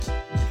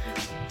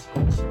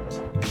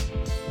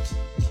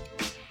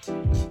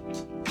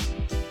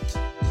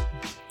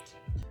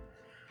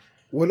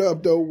What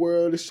up, though,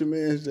 world? It's your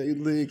man, Jay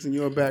Liggs, and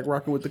you're back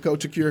rocking with the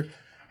Culture Cure.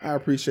 I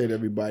appreciate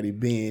everybody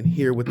being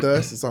here with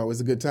us. It's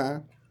always a good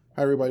time.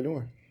 How everybody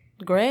doing?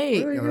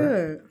 Great. Very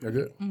good. You're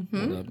good?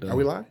 Mm-hmm. What up, are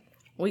we live?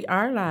 We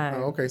are live.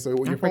 Oh, okay,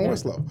 so your phone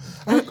was slow.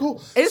 All right,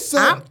 cool. It's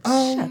so,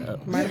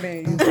 Might have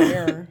been user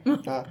error.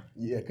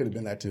 yeah, it could have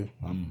been that too.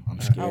 I'm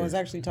scared. I was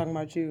actually talking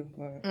about you.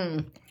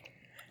 But...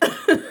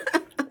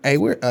 Hey,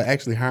 we're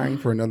actually hiring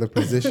for another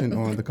position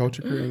on the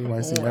Culture Cure.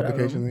 Anybody see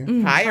applications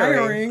in?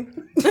 Hiring.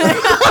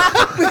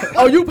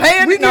 Oh, you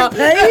paying? We get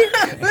paid?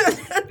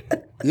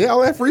 Yeah,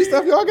 all that free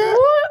stuff y'all got?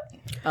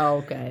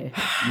 Okay.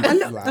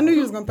 I knew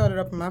you was going to throw that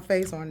up in my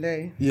face one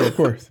day. Yeah, of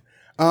course.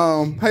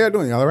 How y'all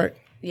doing? Y'all all right?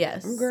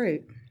 Yes. I'm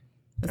great.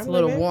 It's a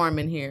little warm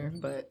in here,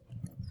 but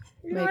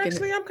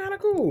Actually, I'm kind of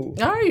cool.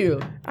 are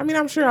you? I mean,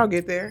 I'm sure I'll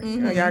get there.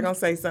 You know, y'all gonna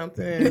say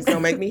something and it's gonna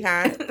make me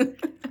hot.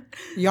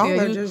 Y'all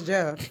Yeah, are you- just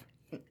Jeff.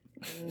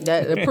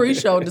 That the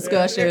pre-show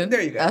discussion.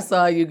 There you go. I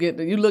saw you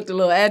you looked a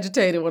little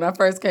agitated when I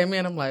first came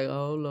in. I'm like,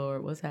 oh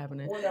Lord, what's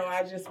happening? Well, no,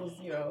 I just was,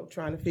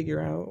 trying to figure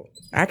out.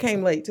 I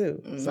came late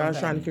too, so I was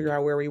trying to figure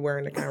out where we were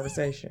in the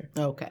conversation.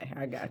 Okay,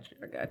 I got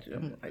you.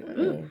 I'm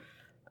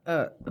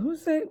like, who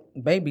said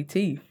baby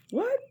teeth?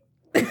 What?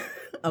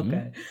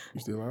 Okay.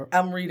 You still out?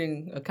 I'm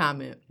reading a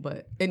comment,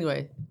 but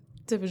anyway,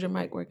 Tiff, is your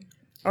mic working?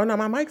 Oh no,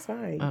 my mic's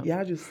fine.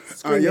 Y'all just y'all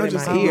screaming in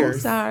just- my oh,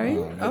 ears. Sorry.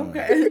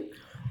 Okay.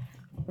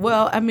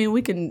 Well, I mean,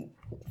 we can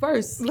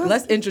first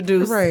let's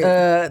introduce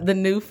the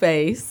new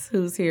face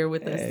who's here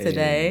with us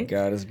today.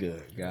 God is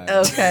good. God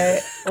is Okay.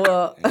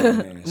 Well,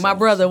 Amen. my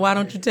brother, why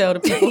don't you tell the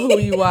people who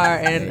you are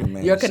and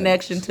Amen. your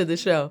connection to the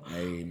show?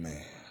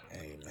 Amen.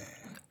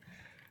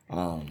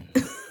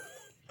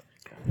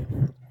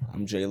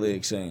 I'm Jay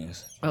Liggs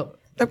Sings. Oh,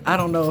 I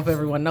don't know if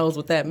everyone knows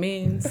what that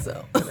means.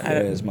 So,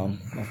 That is my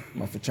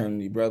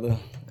fraternity brother.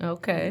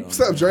 okay. What's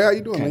up, Dre? How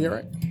you doing, man? You all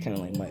right? Kind of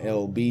like my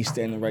LB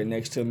standing right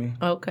next to me.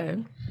 Okay.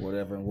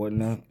 Whatever and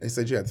whatnot. They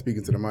said you had to speak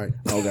into the mic.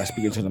 Oh, got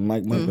speaking to the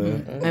mic, my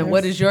bad. And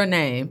what is your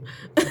name?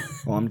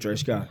 Oh, I'm Dre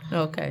Scott.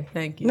 Okay.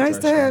 Thank you. Nice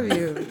to have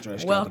you. Dre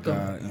Scott, Welcome. the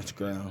God,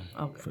 Instagram,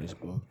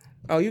 Facebook.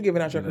 Oh, you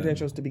giving out your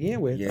credentials to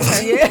begin with? Yeah.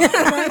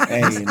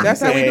 Hey,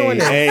 That's how we doing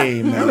this.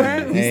 Hey,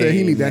 man. He said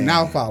he need that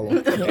now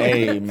follow.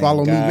 Hey, man.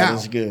 Follow me God now.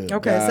 is good.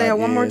 Okay, say it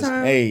one more is-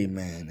 time.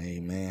 Amen.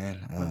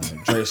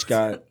 Dre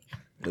Scott,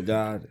 the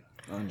God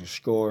 _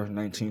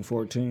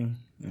 1914,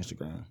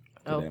 Instagram.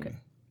 Okay.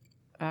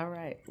 All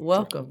right.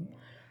 Welcome.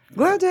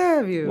 Glad to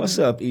have you. What's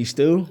up, E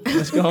Stu?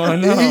 What's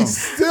going on? He's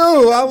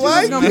still. I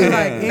like Gonna be it.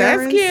 like That's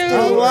Aaron cute.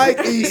 I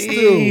like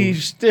E E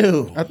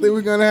still. Stu. I think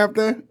we're gonna have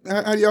to.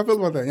 How do y'all feel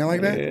about that? Y'all like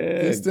that?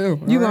 Yeah. E still.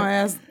 You All gonna right.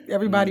 ask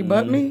everybody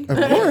but me? Of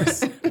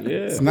course. Yeah.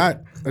 It's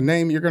not a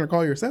name you're gonna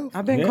call yourself.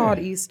 I've been Yeah. called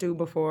E Stu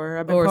before.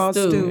 I've been Or called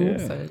Stu. Stu.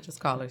 Yeah. So just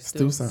call her Stu.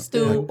 Stu sounds-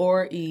 Stu yeah.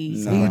 or E.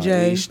 Nah,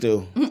 EJ. E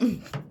Stu.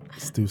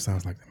 Stu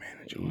sounds like the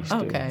manager. E Stu.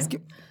 Okay.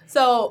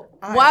 So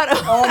why?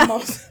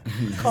 Almost.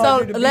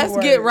 So let's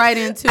get right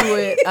into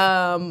it.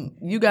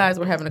 You guys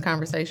were having a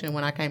conversation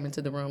when I came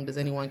into the room. Does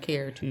anyone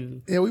care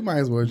to? Yeah, we might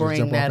as well just Bring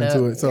jump off that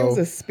into up. it. So It was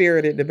a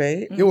spirited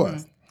debate. it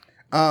was.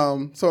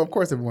 So of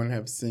course everyone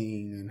have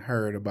seen and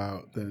heard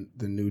about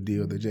the new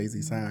deal that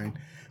Jay-Z signed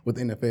with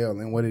the NFL,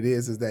 and what it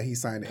is that he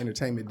signed an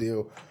entertainment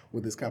deal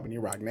with this company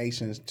Rock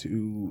Nations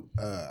to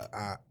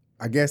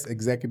I guess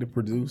executive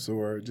produce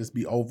or just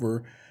be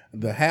over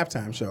the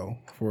halftime show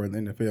for the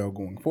NFL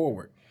going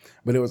forward.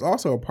 But it was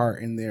also a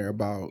part in there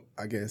about,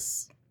 I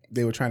guess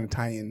they were trying to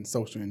tie in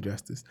social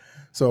injustice.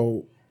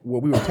 So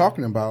what we were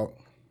talking about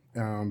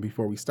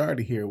before we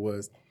started here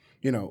was,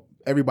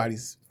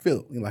 everybody's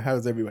feel, like how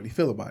does everybody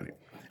feel about it?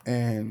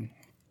 And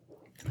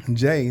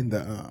Jay,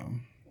 the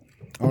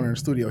owner of the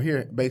studio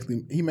here,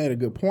 basically he made a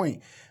good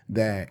point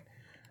that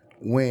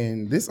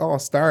when this all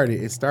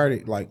started, it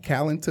started like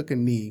Callan took a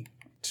knee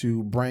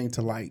to bring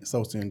to light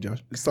social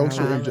injustice.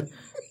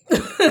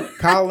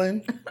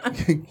 Colin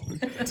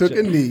took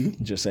a knee.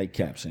 Just say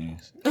Cap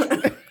Sings.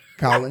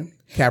 Colin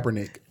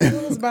Kaepernick.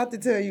 I was about to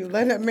tell you,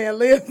 let that man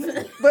live.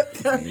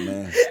 But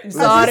Amen. You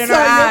saw it in her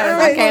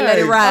eyes. I can't let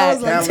it I ride.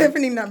 was like, Calvin.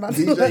 Tiffany not about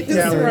to DJ let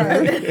this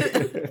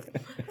Calvin.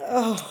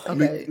 ride.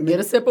 Okay, get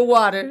a sip of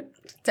water.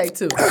 Take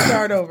two.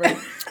 Start over.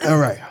 All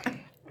right.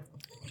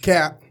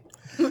 Cap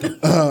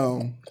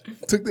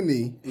took the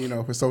knee,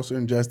 for social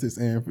injustice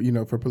and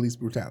for police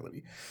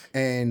brutality.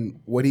 And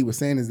what he was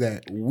saying is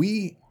that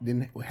we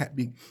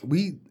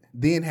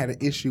then had an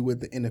issue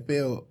with the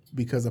NFL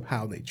because of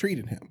how they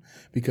treated him,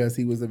 because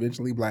he was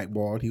eventually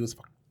blackballed, he was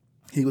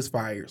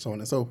fired, so on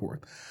and so forth.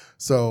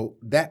 So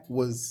that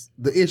was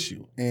the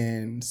issue.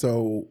 And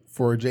so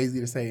for Jay-Z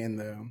to say in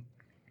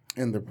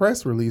the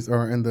press release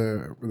or in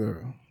the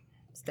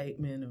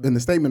Statement. in the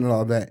statement and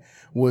all that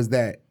was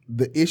that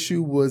the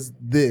issue was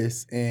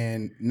this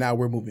and now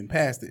we're moving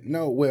past it.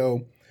 No,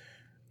 well,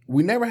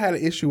 we never had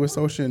an issue with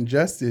social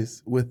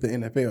injustice with the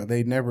NFL.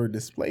 They never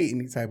displayed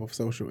any type of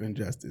social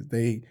injustice.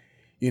 They,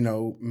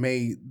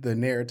 made the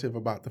narrative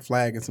about the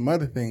flag and some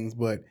other things,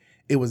 but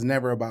it was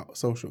never about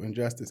social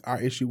injustice. Our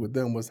issue with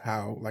them was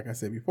how, like I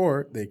said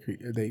before, they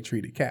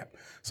treated Cap.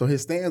 So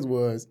his stance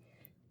was,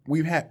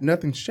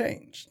 nothing's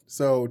changed.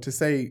 So to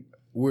say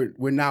we're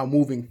now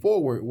moving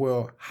forward,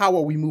 well, how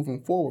are we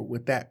moving forward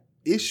with that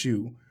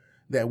issue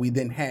that we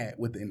then had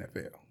with the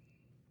NFL?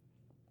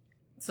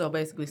 So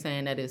basically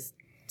saying that it's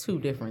two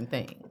different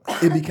things.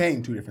 It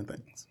became two different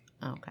things.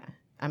 Okay.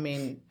 I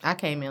mean, I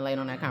came in late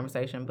on that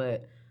conversation,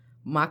 but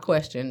my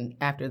question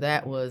after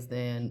that was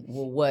then,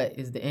 well, what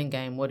is the end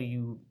game? What do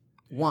you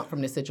want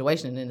from this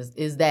situation? And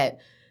is that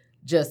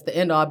just the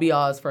end all be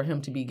all is for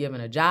him to be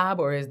given a job,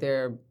 or is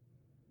there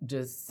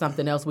just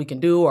something else we can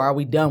do, or are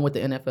we done with the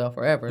NFL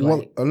forever?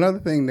 Well, another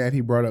thing that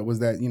he brought up was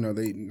that,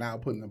 they now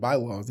put in the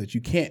bylaws that you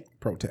can't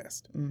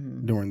protest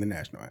during the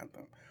national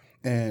anthem.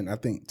 And I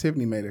think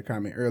Tiffany made a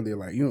comment earlier,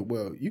 like,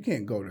 you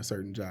can't go to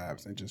certain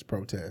jobs and just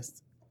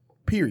protest,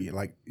 period.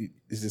 Like,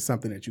 it's just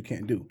something that you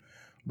can't do.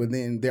 But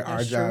then there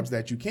are jobs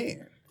that you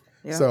can.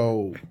 Yeah.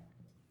 So,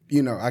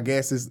 I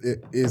guess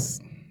it's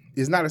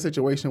not a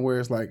situation where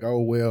it's like,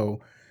 oh,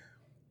 well,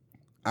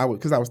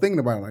 because I was thinking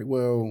about it, like,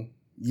 well,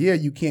 yeah,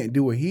 you can't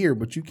do it here,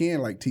 but you can,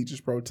 like,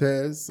 teachers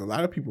protest. A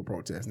lot of people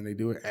protest, and they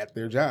do it at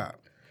their job.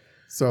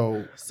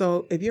 So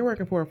if you're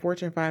working for a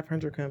Fortune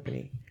 500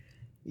 company,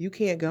 you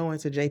can't go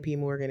into J.P.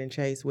 Morgan and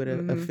Chase with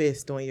a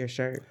fist on your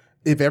shirt.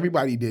 If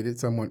everybody did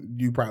it,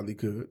 you probably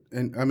could.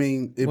 And I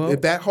mean,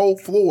 if that whole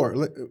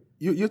floor,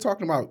 you're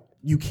talking about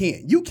you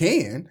can't. You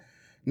can.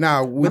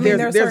 Now,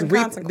 there's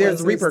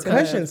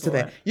repercussions to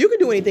that. You can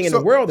do anything in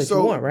the world that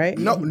you want, right?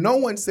 No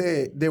one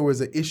said there was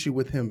an issue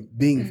with him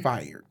being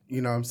fired.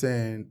 You know what I'm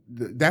saying?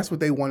 That's what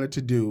they wanted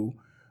to do.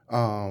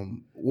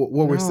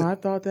 We're saying. I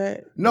thought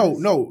that. No.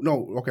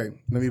 Okay,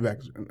 let me back.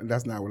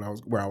 That's not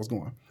where I was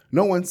going.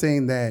 No one's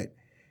saying that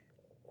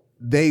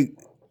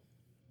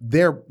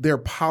their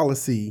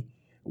policy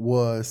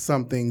was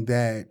something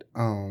that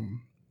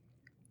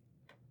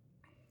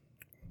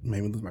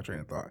made me lose my train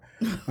of thought.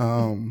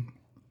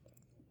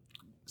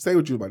 Say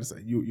what you were about to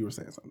say. You were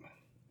saying something.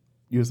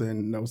 You were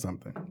saying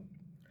something.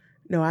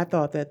 No, I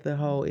thought that the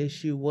whole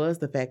issue was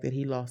the fact that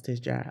he lost his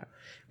job.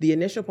 The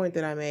initial point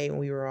that I made when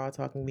we were all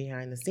talking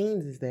behind the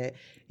scenes is that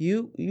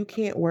you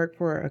can't work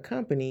for a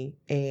company,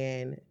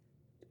 and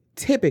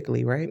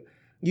typically, right?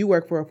 You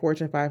work for a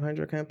Fortune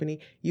 500 company,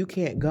 you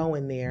can't go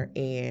in there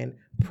and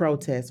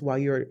protest while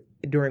you're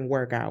during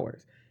work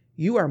hours.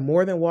 You are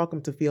more than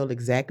welcome to feel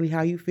exactly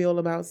how you feel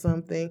about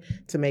something,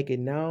 to make it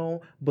known,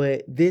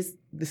 but this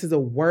is a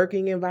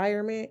working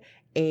environment,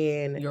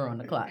 and you're on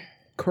the clock.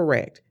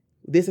 Correct.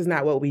 This is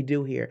not what we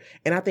do here.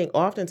 And I think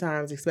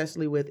oftentimes,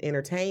 especially with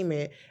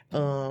entertainment,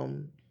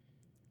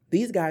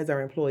 these guys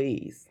are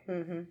employees.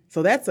 Mm-hmm.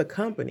 So that's a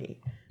company.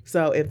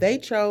 So if they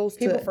chose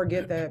People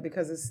forget that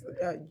because it's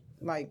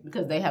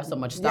because they have so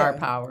much star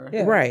power.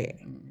 Yeah. Right.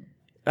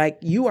 Like,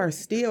 you are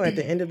still, at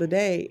the end of the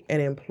day,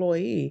 an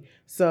employee.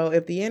 So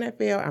if the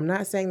NFL, I'm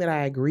not saying that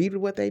I agreed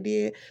with what they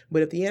did,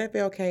 but if the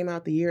NFL came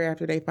out the year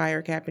after they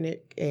fired Kaepernick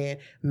and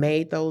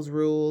made those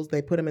rules,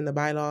 they put them in the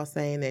bylaws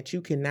saying that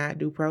you cannot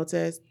do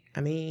protests,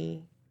 I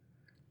mean...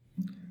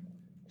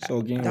 So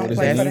again, don't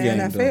play for the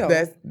NFL.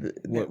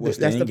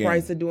 That's the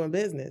price of doing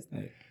business.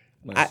 Hey,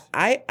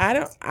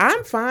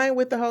 I'm fine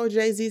with the whole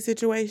Jay-Z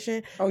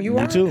situation. Oh, you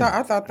are? Too.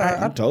 I thought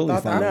that. I'm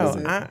totally fine with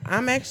it. No,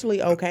 I'm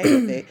actually okay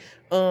with it.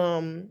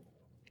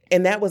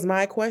 And that was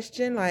my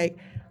question. Like,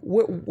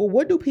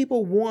 what do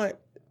people want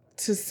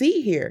to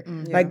see here?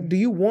 Mm-hmm. Like, do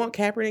you want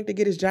Kaepernick to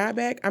get his job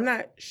back? I'm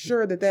not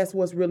sure that that's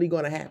what's really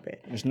going to happen.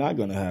 It's not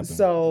going to happen.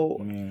 So,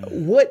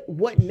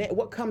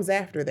 what comes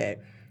after that?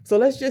 So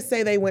let's just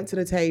say they went to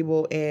the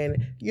table,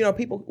 and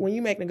people, when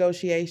you make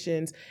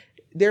negotiations,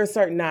 there are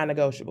certain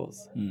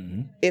non-negotiables.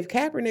 Mm-hmm. If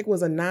Kaepernick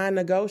was a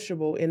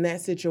non-negotiable in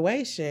that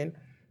situation,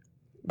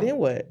 then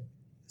what?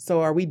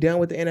 So are we done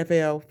with the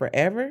NFL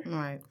forever?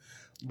 Right.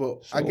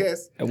 But so, I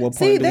guess at what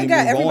point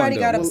everybody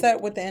got upset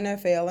with the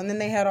NFL, and then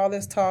they had all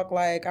this talk,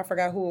 like, I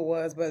forgot who it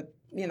was, but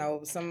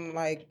some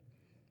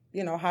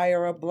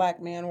higher up black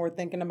men were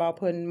thinking about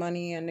putting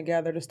money in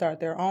together to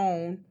start their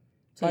own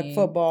like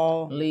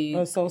football league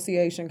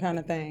association kind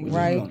of thing,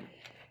 right?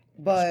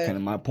 But that's kind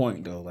of my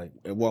point, though. Like,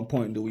 at what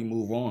point do we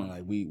move on?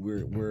 Like,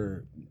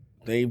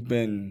 they've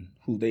been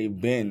who they've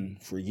been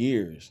for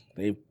years.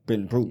 They've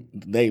been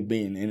in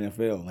the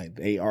NFL. Like,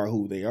 they are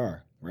who they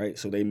are, right?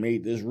 So they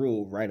made this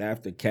rule right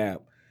after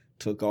Cap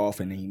took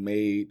off, and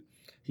he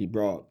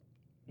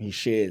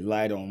shed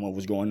light on what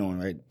was going on,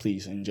 right?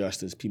 Police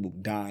injustice, people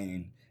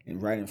dying,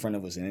 and right in front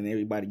of us, and then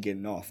everybody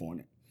getting off on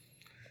it.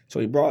 So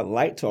he brought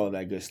light to all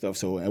that good stuff.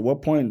 So at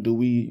what point do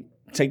we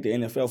take the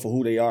NFL for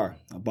who they are?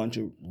 A bunch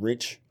of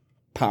rich,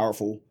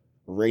 powerful,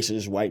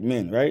 racist white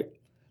men, right?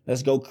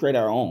 Let's go create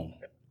our own.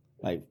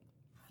 Like,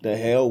 the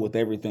hell with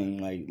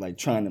everything, like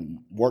trying to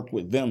work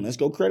with them. Let's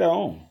go create our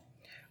own.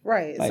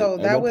 Right. Like, so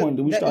at what point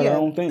do we start our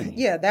own thing?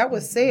 Yeah, that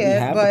was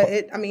said, but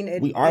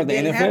we are the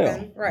NFL.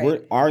 Happen.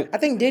 Right. I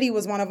think Diddy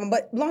was one of them,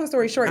 but long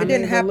story short, it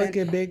didn't happen. Look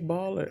at Big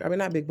Baller. I mean,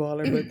 not Big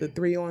Baller, but the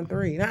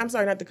 3-on-3. Now, I'm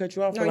sorry not to cut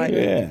you off. No,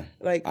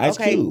 Ice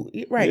Cube.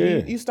 Right.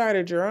 Yeah. You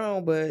started your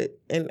own,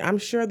 and I'm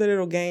sure that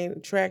it'll gain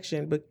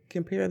traction. But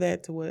compare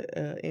that to what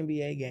an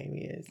NBA game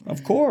is.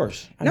 Of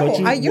course. No,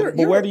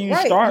 but where do you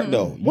start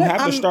though? You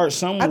have to start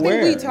somewhere. I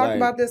think we talked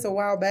about this a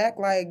while back.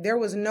 Like there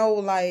was no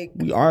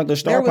we are the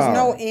star there was power.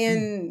 no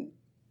in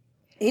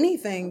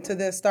anything to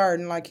this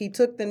starting. Like he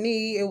took the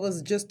knee. It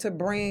was just to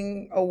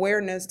bring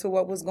awareness to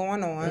what was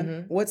going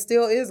on, what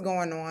still is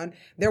going on.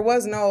 There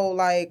was no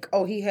like,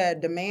 oh, he had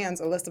demands,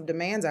 a list of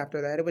demands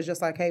after that. It was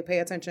just like, hey, pay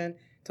attention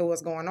to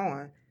what's going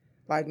on.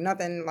 Like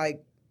nothing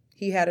like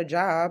he had a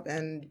job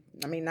and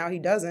I mean now he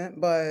doesn't,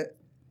 but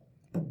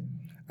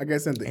I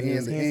guess in the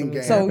end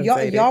game. So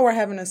y'all were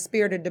having a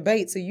spirited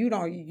debate. So you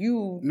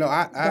don't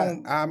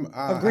I'm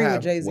agree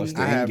with Jay-Z. What's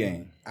the end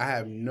game? I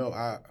have no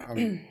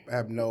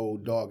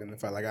dog in the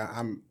fight. Like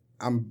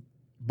I'm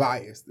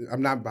biased.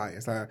 I'm not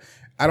biased. I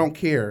don't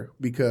care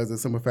because of the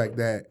simple fact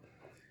that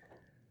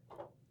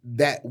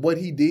what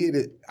he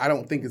did, I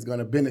don't think is going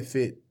to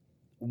benefit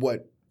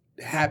what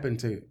happened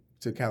to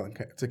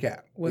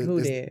Cap. With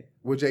who did?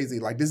 With Jay-Z.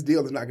 Like this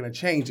deal is not going to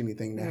change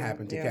anything that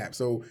happened to Cap.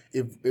 So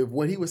if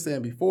what he was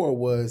saying before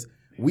was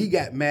we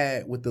got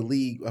mad with the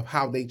league of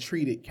how they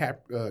treated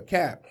Cap,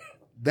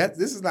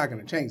 this is not going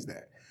to change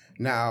that.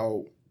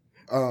 Now,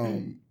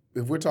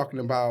 if we're talking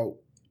about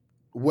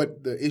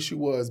what the issue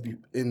was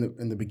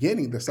in the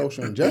beginning, the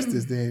social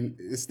injustice, then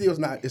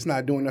it's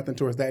not doing nothing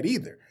towards that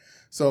either.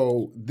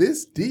 So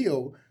this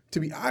deal,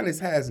 to be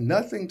honest, has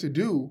nothing to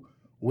do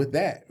with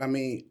that. I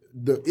mean,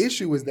 the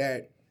issue is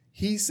that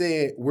he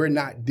said we're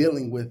not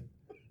dealing with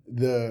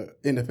the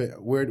NFL.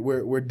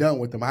 We're done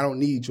with them. I don't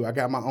need you. I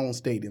got my own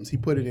stadiums. He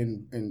put it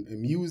in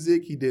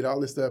music. He did all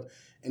this stuff.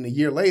 And a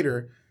year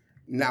later,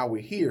 now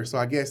we're here. So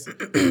I guess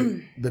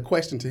the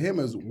question to him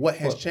is what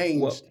has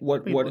changed?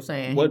 What is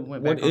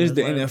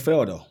the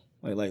NFL though?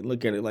 Like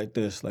look at it like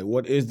this. Like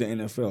what is the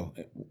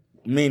NFL?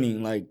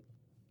 Meaning like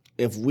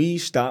if we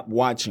stop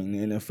watching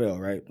the NFL,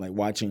 right? Like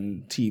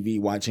watching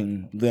TV,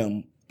 watching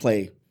them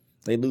play,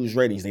 they lose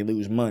ratings, they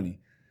lose money,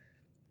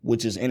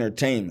 which is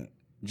entertainment.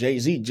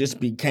 Jay-Z just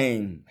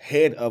became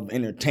head of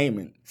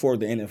entertainment for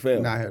the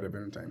NFL. Not head of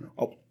entertainment.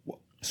 Oh,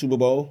 Super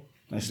Bowl?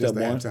 That's just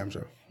step the one. halftime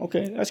show.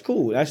 Okay, that's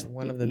cool. That's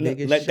one of the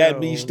biggest Let that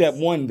be shows. step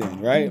one then,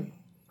 right?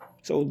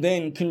 So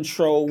then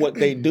control what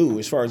they do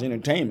as far as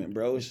entertainment,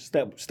 bro. It's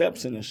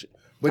steps in this shit.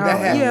 But that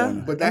happened.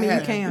 yeah. But that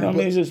happened. You can. You know what I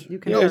mean? It's just,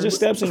 it's just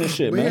steps in this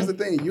shit, But man. here's the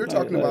thing: you're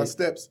talking about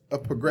steps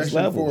of progression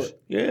levels. for.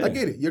 Yeah. I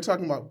get it. You're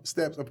talking about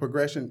steps of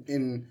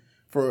progression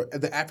for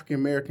the African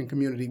American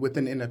community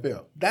within the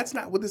NFL. That's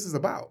not what this is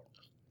about.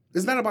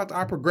 It's not about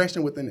our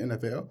progression within the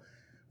NFL.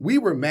 We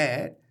were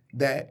mad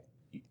that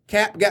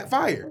Cap got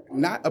fired,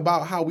 not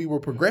about how we were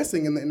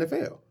progressing in the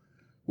NFL.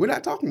 We're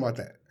not talking about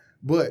that.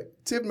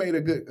 But Tiff made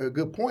a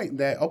good point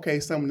that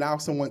now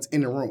someone's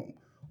in the room.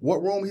 What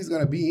room he's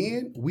going to be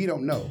in, we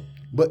don't know.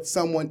 But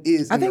someone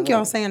is. I think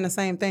y'all saying the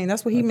same thing.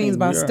 That's what he means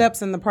by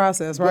steps in the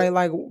process, right?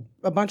 Like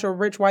a bunch of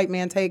rich white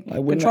men take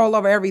control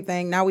over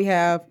everything. Now we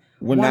have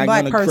one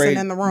black person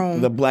in the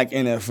room. The black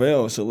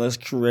NFL, so let's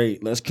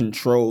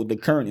control the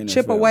current NFL.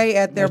 Chip away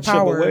at their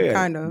power,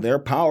 kind of. Their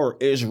power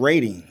is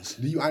ratings.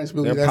 Do you honestly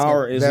believe their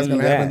power is that's in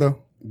going to happen, that?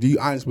 though? Do you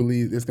honestly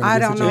believe it's going to I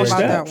be a don't know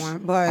situation? about that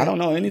one, but I don't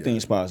know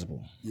anything's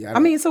possible. Yeah, I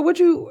mean, so what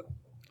do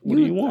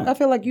you want? I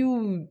feel like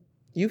you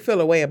feel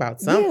a way about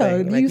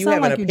something. you you have sound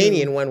an like you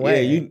opinion do. one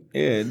way.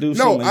 Do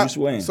something. You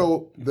swaying.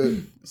 So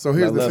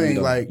here's the thing.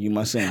 Like you,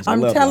 my sons.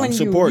 I'm telling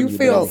you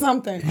feel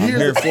something. I'm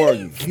here for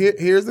you.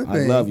 Here's the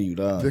thing. I love you,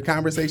 dog. The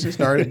conversation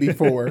started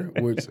before,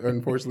 which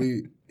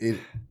unfortunately it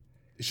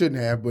shouldn't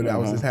have. But I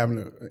was just having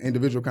an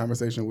individual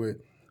conversation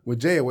with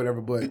Jay or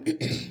whatever. But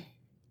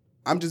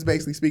I'm just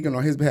basically speaking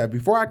on his behalf.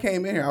 Before I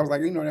came in here, I was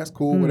like, that's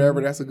cool,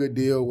 whatever, that's a good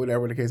deal,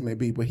 whatever the case may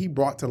be. But he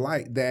brought to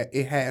light that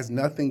it has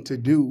nothing to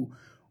do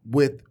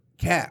with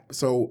Cap.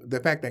 So the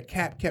fact that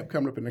Cap kept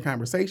coming up in the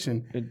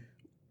conversation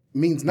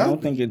means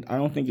nothing. I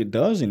don't think it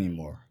does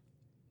anymore.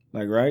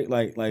 Like, right?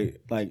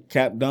 Like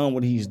Cap done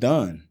what he's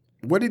done.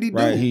 What did he do?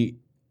 Right?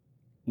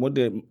 What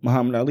did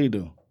Muhammad Ali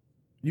do?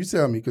 You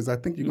tell me, because I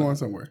think you're going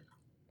somewhere.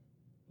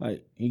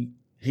 Like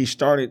he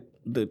started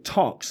the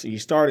talks. He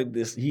started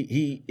this.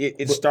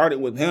 It started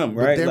with him,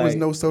 right? But there was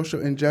no social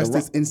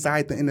injustice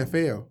inside the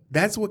NFL.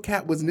 That's what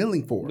Cap was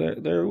kneeling for.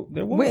 There was.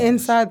 We're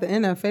inside the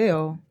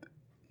NFL.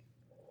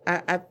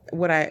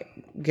 What I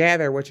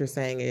gather what you're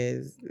saying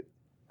is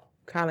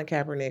Colin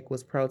Kaepernick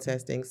was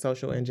protesting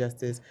social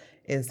injustice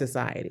in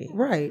society.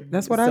 Right.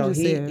 That's what I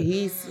just said.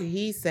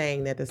 He's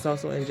saying that the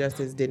social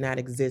injustice did not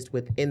exist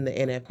within the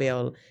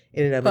NFL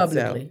in and of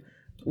Publicly. itself.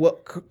 Well,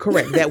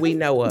 correct, that we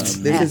know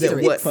of. This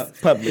isn't what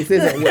public. This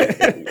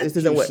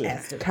isn't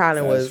what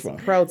Colin was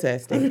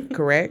protesting.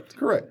 Correct.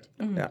 Correct.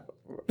 No,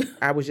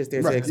 I was just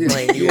there to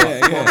explain.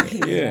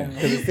 Yeah.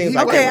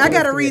 Okay, I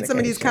got to read some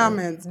of these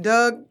comments.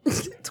 Doug,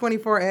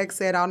 24X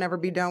said, I'll never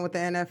be done with the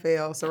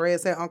NFL. Soraya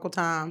said, Uncle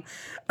Tom.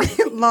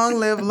 Long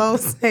Live Low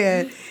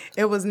said,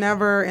 it was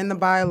never in the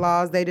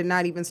bylaws. They did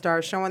not even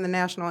start showing the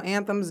national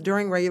anthems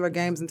during regular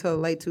games until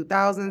the late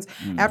 2000s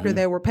after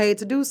they were paid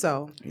to do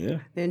so. Yeah.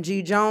 Then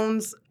G.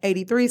 Jones,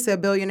 83,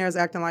 said, billionaires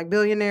acting like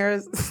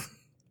billionaires.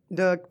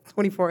 Doug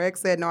 24X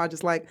said, no, I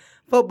just like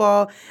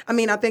football. I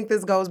mean, I think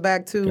this goes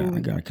back to, I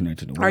got to connect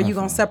to the are you Wi-Fi.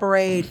 going to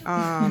separate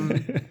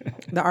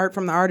the art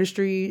from the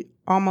artistry?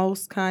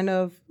 Almost kind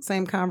of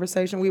same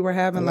conversation we were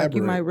having. Like,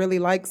 you might really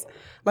like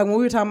when we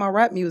were talking about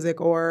rap music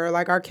or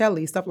like R.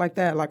 Kelly, stuff like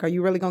that. Like, are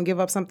you really going to give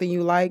up something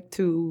you like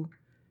to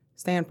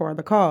stand for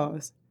the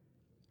cause?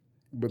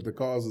 But the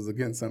cause is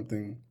against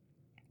something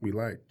we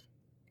liked.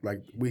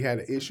 Like, we had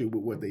an issue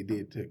with what they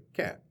did to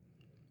Cap.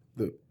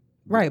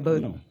 Right,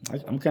 but I'm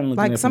kind of looking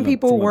like at some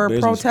people were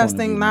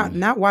protesting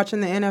not watching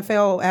the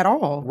NFL at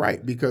all.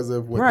 Right, because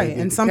of what right, they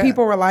did and to some Cap.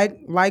 people were like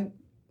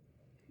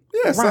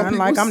yeah, Ron,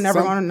 like I'm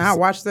never going to not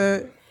watch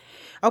the.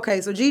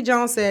 Okay, so G.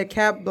 Jones said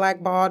Cap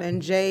blackballed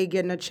and Jay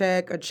getting a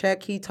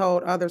check he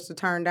told others to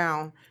turn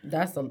down.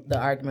 That's the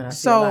argument I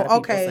see a lot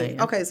of people saying.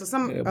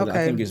 But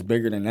I think it's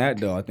bigger than that,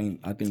 though. I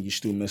think you're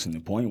still missing the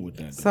point with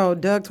that. So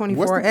Doug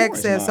 24X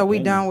says, so we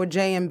done with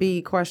J and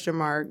B ? Why G.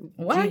 you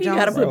Jones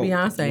gotta put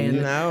Beyonce in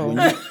there? No.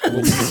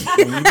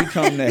 When you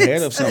become the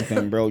head of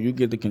something, bro, you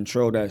get to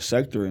control that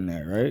sector in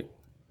that, right?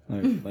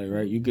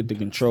 Right, you get to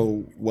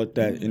control what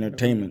that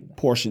entertainment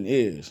portion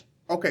is.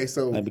 Okay,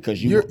 so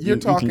because you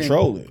talking,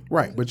 control it,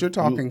 right? But you're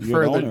talking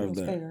you're further. the owner of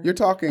that. You're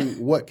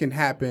talking what can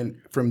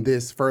happen from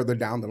this further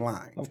down the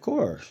line. Of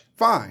course,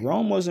 fine.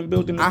 Rome wasn't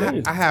built in a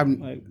day. I have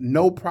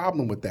no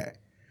problem with that.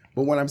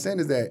 But what I'm saying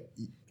is that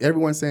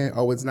everyone's saying,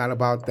 "Oh, it's not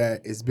about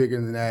that. It's bigger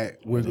than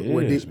that."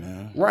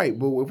 Man. Right?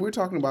 But if we're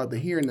talking about the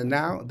here and the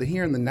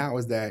now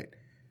is that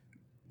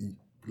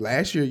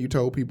last year you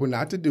told people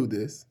not to do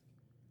this.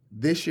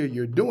 This year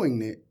you're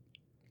doing it.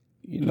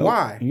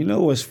 Why? You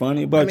know what's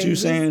funny about you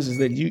saying is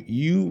that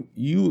you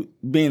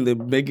being the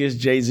biggest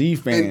Jay-Z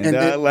fan,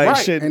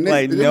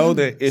 know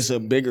that it's a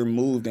bigger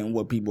move than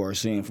what people are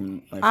seeing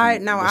from.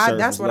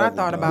 That's what I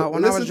thought about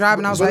when I was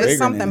driving. I was like, "There's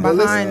something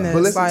behind this."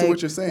 But listen to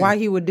what you're saying. Why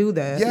he would do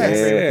that?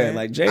 Yes. Yeah,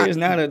 like Jay is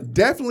not a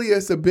definitely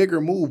it's a bigger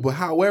move. But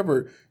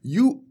however,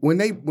 when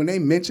they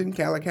mentioned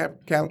Cap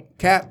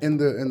in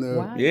the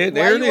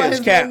there it is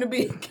Cap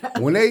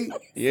when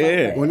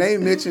they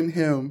mentioned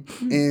him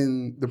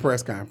in the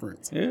press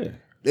conference. Yeah.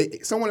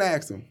 Someone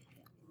asked him,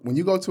 when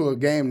you go to a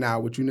game now,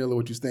 would you kneel or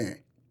would you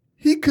stand?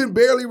 He could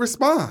barely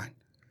respond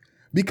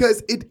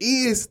because it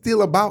is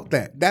still about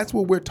that. That's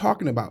what we're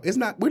talking about.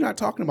 We're not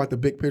talking about the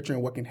big picture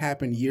and what can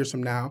happen years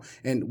from now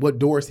and what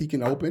doors he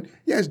can open.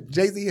 Yes,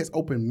 Jay-Z has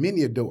opened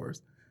many of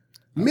doors.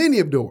 Many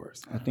of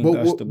doors. I think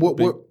that's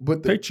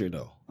the picture,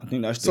 though. I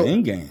think that's the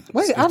end game.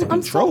 Wait,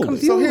 I'm so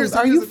confused.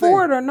 Are you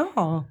for it or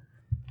no?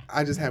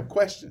 I just have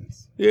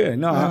questions. Yeah,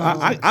 no,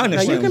 I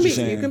understand what you're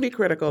saying. You can be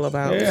critical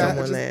about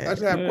someone that. I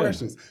just have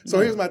questions. So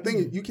here's my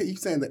thing. You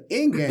saying the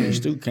end game. He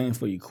still came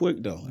for you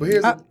quick, though. But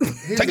here's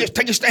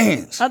take your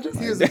stance.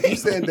 You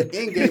saying the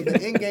end game.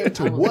 The end game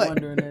to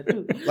what?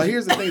 Like,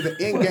 here's the thing. The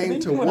end game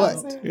to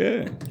what?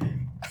 Yeah.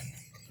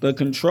 The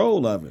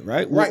control of it,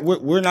 right? Right.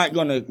 We're not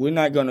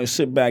gonna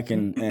sit back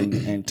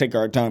and take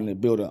our time to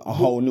build a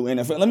whole new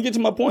NFL. Let me get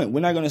to my point. We're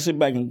not gonna sit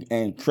back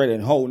and create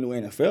a whole new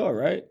NFL,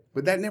 right?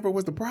 But that never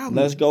was the problem.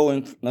 Let's go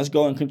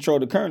and control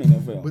the current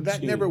NFL. But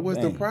that never was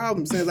the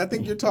problem, Sans. I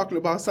think you're talking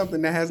about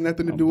something that has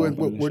nothing to do with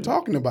what we're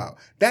talking about.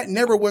 That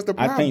never was the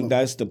problem.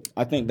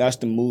 I think that's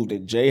the move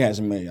that Jay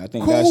has made. I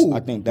think that's we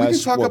can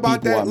talk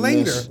about that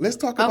later. Let's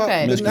talk about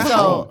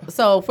now.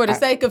 So for the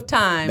sake of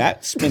time,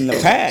 that's been the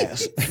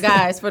past.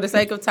 Guys, for the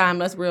sake of time,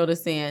 let's reel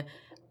this in.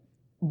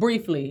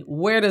 Briefly,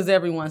 where does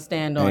everyone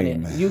stand on it?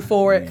 Man. You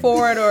for it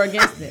or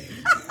against it?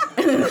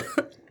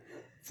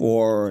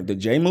 For the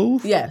J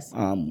move? Yes.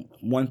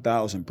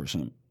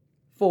 1,000%.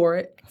 For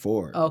it?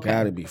 For it. Okay.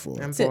 Gotta be for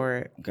it. I'm for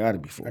it. Gotta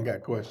be for it. I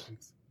got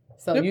questions.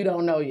 So you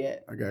don't know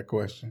yet? I got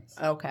questions.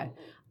 Okay.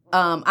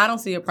 I don't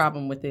see a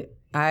problem with it.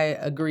 I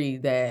agree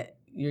that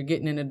you're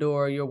getting in the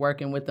door, you're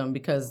working with them,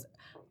 because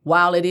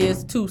while it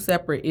is two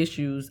separate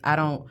issues, I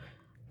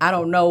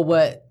don't know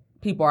what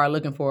people are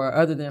looking for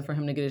other than for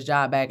him to get his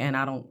job back, and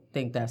I don't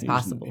think that's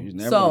possible. He's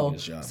never gonna get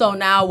his job so back.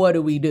 now what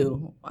do we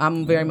do?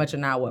 I'm very much a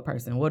now what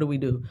person. What do we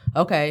do?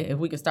 Okay, if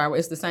we can start with,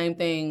 it's the same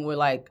thing with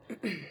like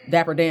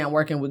Dapper Dan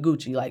working with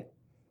Gucci. Like,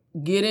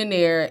 get in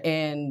there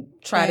and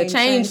try to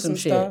change some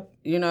shit. Stuff.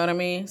 You know what I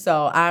mean?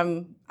 So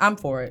I'm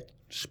for it.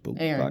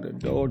 Spooked Aaron. by the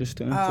door, this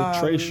the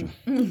infiltration.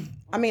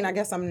 I mean, I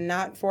guess I'm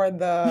not for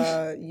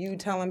you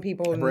telling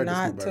people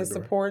not to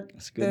support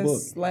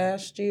this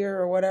last year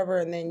or whatever,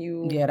 and then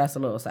you that's a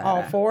little sad.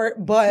 All for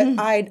it. But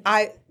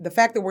the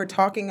fact that we're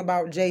talking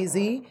about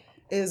Jay-Z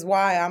is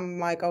why I'm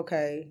like,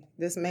 okay,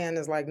 this man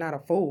is like not a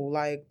fool.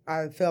 Like,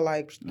 I feel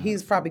like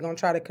he's probably gonna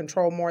try to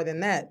control more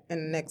than that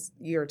in the next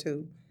year or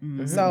two.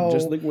 Mm-hmm. So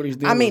just look what he's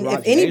doing. I mean, with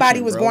if anybody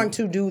Nation, was bro. going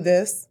to do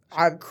this,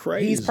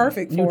 he's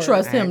perfect for you it.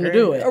 trust him to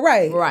do it.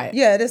 Right.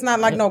 Yeah, it's not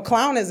like no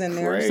clown is in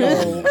there.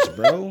 So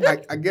bro.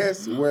 I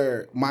guess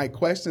where my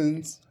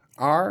questions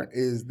are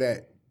is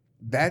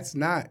that's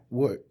not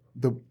what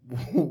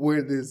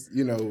where this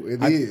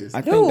it is.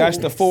 I think that's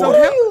the So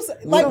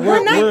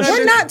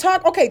we're not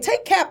talking. Okay,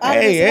 take Cap out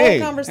of this whole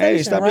conversation.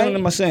 Hey, stop right? yelling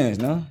at my sins,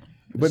 no.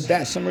 But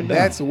that's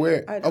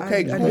where I you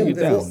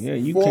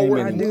came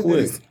in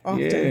quick.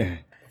 Yeah.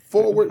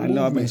 Forward I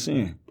know I've been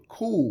seeing.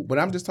 cool, but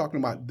I'm just talking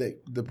about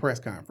the press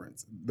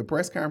conference. The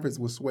press conference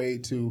was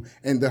swayed to,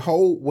 and the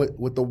whole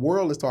what the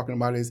world is talking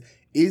about is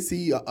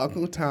he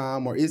Uncle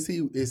Tom, or is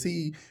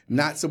he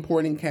not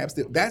supporting Cap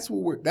still? That's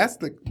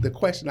the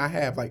question I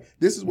have. Like,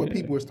 this is what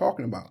people is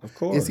talking about. Of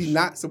course. Is he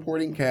not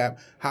supporting Cap?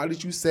 How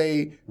did you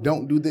say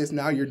don't do this?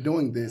 Now you're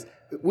doing this.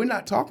 We're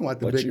not talking about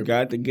the But bigger. you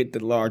got to get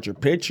the larger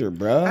picture,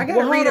 bro. I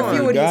gotta read a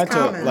few of these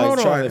comments. Like, Hold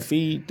try on. to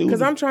feed through.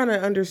 Because I'm trying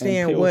to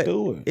understand peel what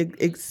through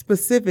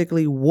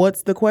specifically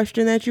what's the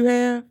question that you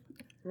have.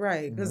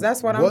 Right, because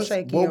that's what I'm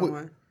shaky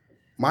on.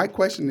 My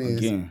question is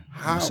Again,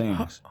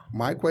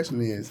 my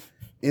question is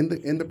in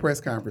the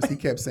press conference he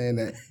kept saying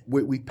that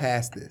we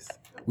passed this.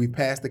 We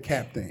passed the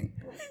Cap thing.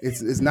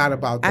 It's not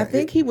about that. I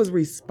think he was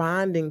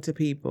responding to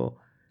people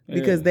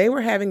because they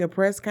were having a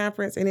press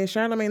conference, and then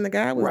Charlamagne the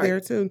guy was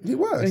there too. He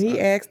was. And he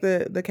asked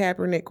the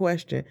Kaepernick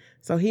question.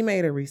 So he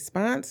made a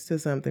response to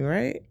something,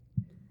 right?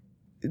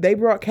 They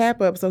brought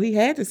Cap up, so he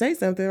had to say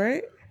something,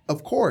 right?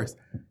 Of course,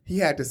 he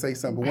had to say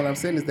something. But what I'm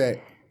saying is that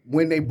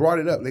when they brought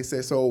it up, they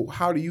said, "So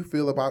how do you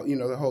feel about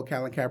the whole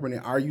Colin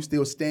Kaepernick? Are you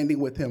still standing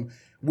with him?"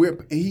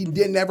 He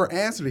never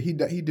answered it.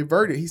 He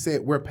diverted. He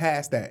said, "We're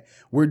past that.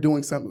 We're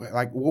doing something."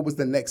 Like, what was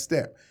the next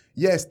step?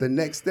 Yes, the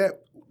next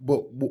step.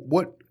 But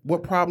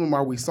what problem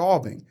are we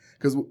solving?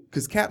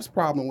 Because Cap's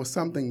problem was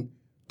something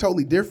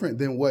totally different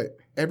than what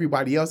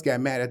everybody else got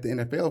mad at the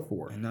NFL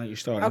for. And now you're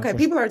starting. Okay,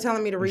 people are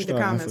telling me to read the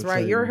starting comments, for right?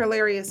 trading. You're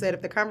hilarious said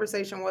if the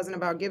conversation wasn't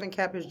about giving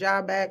Cap his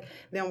job back,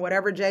 then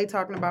whatever Jay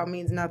talking about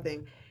means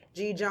nothing.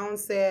 G.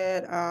 Jones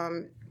said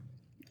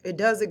it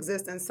does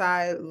exist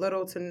inside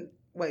little to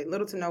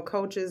no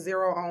coaches,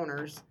 zero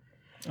owners.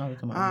 Oh,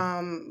 come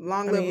on.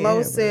 Long Live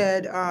Low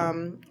said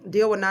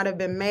deal would not have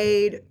been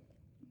made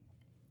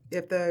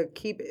if the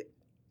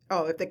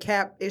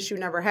Cap issue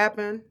never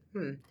happened.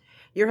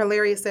 You're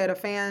hilarious said a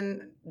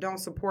fan don't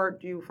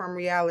support you from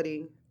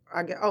reality.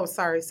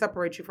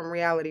 Separate you from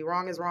reality.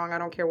 Wrong is wrong. I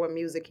don't care what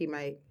music he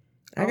made.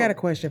 I got a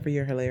question for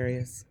You're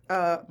Hilarious.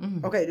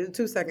 Okay,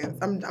 2 seconds.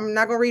 I'm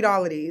not gonna read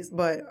all of these,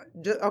 but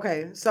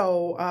okay.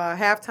 So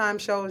halftime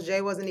shows,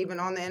 Jay wasn't even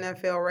on the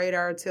NFL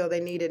radar until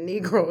they needed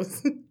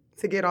Negroes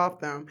to get off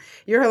them.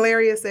 You're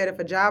Hilarious said if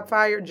a job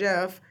fired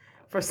Jeff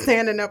for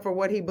standing up for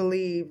what he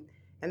believed,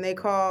 and they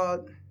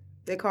called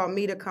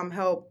me to come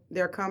help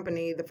their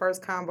company, the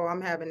first combo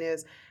I'm having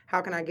is,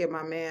 how can I get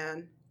my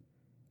man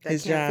that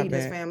His can't job feed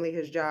his back. family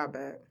his job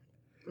back?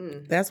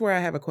 That's where I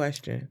have a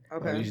question.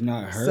 Okay. Well, he's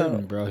not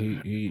hurting, bro.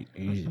 He's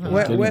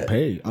What- getting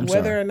paid.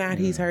 Whether or not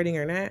he's hurting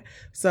or not.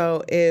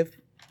 So if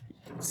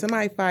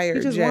somebody fired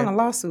He just Jeff, won a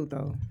lawsuit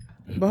though.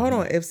 but hold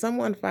on, if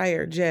someone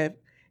fired Jeff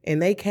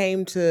and they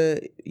came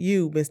to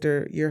you,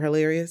 Mr. You're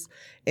Hilarious,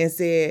 and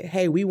said,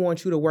 "Hey, we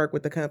want you to work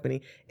with the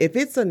company," if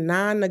it's a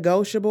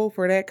non-negotiable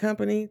for that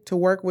company to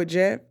work with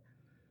Jeff,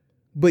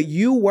 but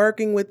you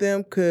working with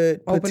them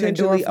could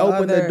potentially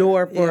open the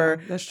door for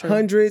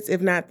hundreds,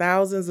 if not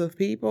thousands of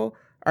people,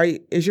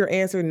 is your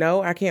answer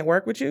no, I can't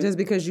work with you? Just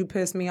because you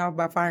pissed me off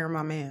by firing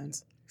my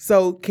mans.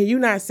 So can you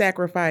not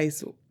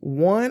sacrifice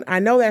one? I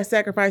know that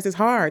sacrifice is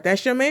hard.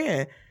 That's your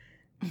man.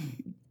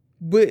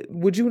 But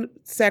would you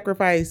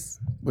sacrifice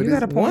But You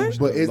got a point.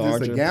 But is this a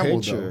Larger gamble,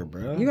 picture, though?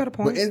 bro. You got a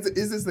point. But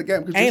is this a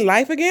gamble? 'Cause Ain't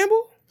life a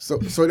gamble? So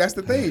that's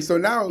the thing. So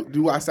now,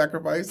 do I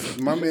sacrifice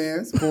my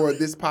man's for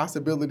this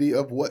possibility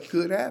of what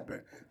could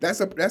happen?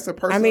 That's a personal.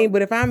 I mean,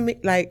 but if I'm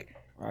like,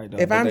 Right,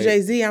 if I'm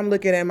Jay-Z, I'm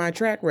looking at my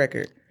track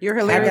record. You're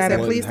Hilarious I said,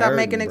 gotta- please stop hurting,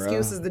 making bro.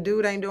 excuses. The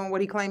dude ain't doing what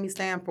he claimed he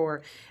stand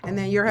for. And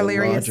then You're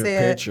Hilarious larger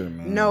said, picture,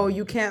 man. no,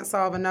 you can't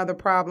solve another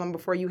problem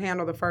before you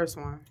handle the first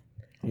one.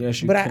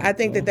 Yes, you But can, I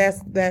think bro. that's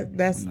Not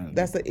the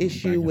back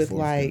issue and with forth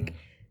like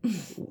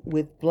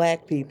with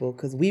black people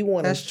because we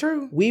want That's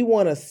true. We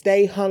want to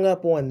stay hung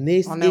up on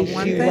this On that issue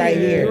one thing. right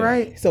here, You're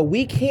right. So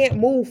we can't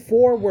move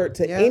forward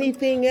to Yeah.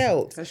 anything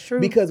else. That's true.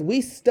 Because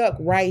we stuck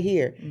right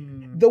here.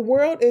 The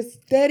world is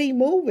steady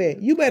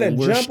moving. You better And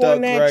we're jump stuck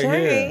on that right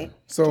train. here.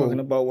 So Talking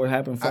about what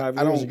happened five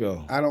years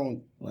ago. I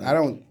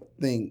don't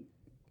think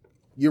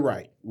you're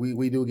right.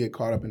 We do get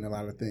caught up in a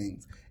lot of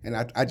things, and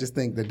I just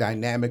think the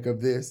dynamic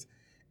of this.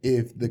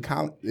 If the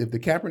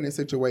Kaepernick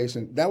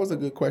situation, that was a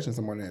good question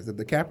someone asked. If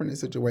the Kaepernick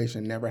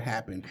situation never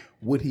happened,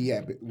 would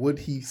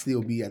he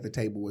still be at the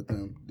table with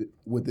them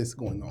with this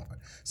going on?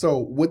 So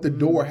would the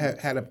door had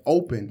have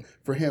opened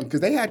for him,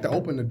 because they had to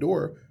open the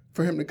door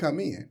for him to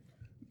come in.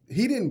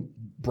 He didn't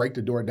break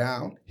the door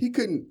down. He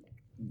couldn't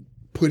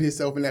put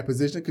himself in that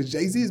position because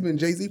Jay-Z has been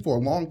Jay-Z for a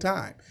long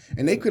time,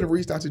 and they could have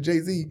reached out to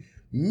Jay-Z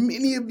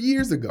many of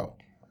years ago.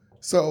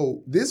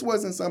 So this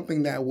wasn't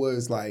something that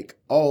was like,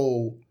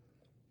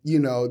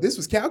 this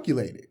was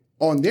calculated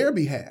on their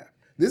behalf.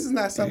 This is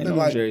not something Ain't on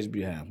like Jay's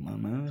behalf, my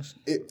man.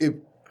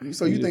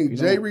 So you think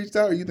Jay reached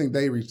out, or you think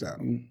they reached out?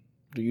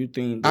 Do you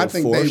think I they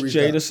think they forced reached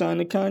Jay out. to sign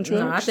the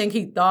contract? No, I think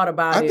he thought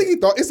about I it. think he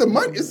thought it's a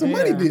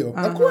money deal.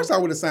 Of course, I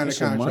would have signed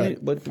It's a a money,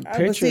 contract. but the But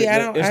picture, see,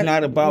 it's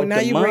not about now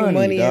the you bring money,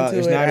 money dog. into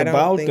It's it. not I don't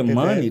about think the that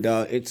money,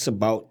 that's- dog. It's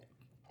about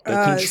the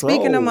control,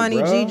 Speaking of money,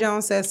 bro. G.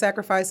 Jones says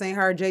sacrifice ain't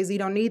hard. Jay-Z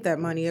don't need that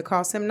money. It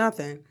costs him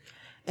nothing.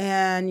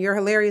 And You're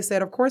Hilarious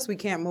said, of course we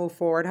can't move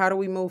forward. How do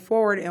we move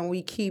forward? And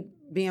we keep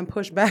being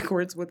pushed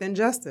backwards with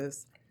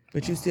injustice.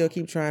 But you still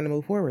keep trying to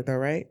move forward, though,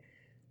 right?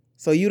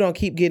 So you don't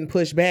keep getting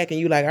pushed back, and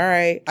you like, all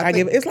right,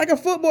 it's like a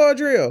football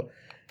drill.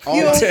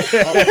 You know,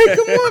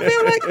 come on,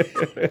 man!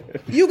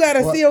 Like you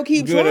gotta still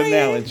keep good trying.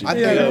 Analogy. I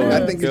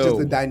think it's just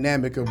the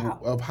dynamic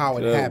of how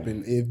it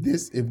happened. If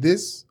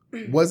this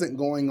wasn't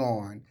going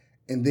on,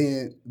 and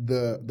then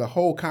the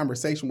whole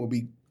conversation will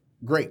be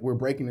great. We're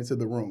breaking into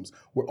the rooms.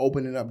 We're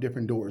opening up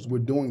different doors. We're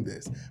doing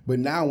this. But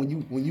now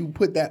when you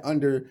put that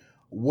under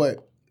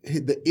what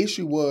the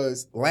issue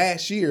was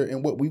last year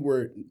and what we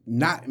were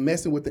not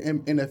messing with the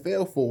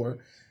NFL for,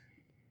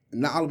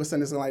 now all of a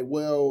sudden it's like,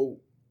 well,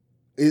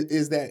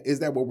 is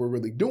that what we're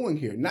really doing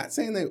here? Not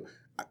saying that.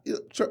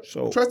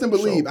 Trust and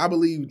believe. I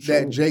believe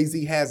that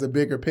Jay-Z has a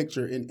bigger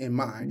picture in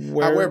mind.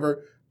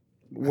 However,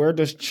 where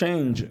does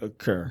change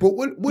occur? But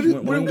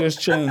when does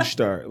change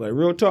start? Like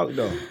real talk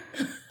though.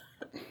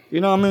 You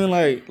know what I mean?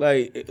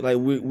 Like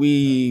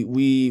we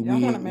Y'all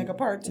want to make a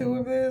part 2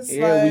 of this?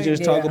 Yeah, we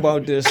just talk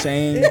about the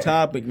same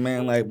topic,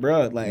 man. Like,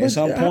 bro, like at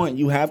some point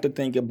you have to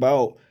think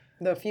about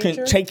the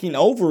future taking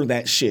over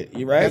that shit.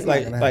 You right?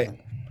 Like.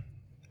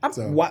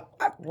 So, why?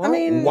 I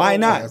mean, why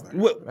not?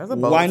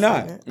 Why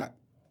not?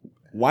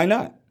 Why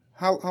not?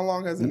 How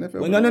long has the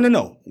NFL?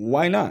 No.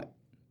 Why not?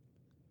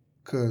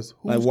 Because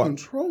who's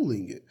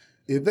controlling it?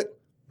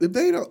 If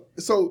they don't,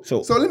 so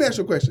let me ask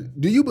you a question.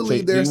 Do you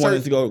believe there's you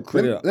wanted to go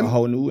create a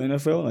whole new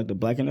NFL, like the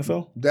black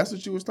NFL? That's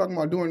what you was talking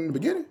about doing in the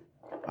beginning.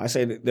 I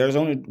say that there's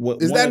only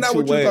is that not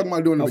what you were talking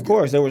about doing in the beginning? Of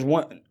course, there was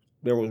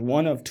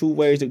one of two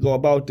ways to go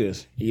about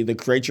this. Either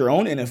create your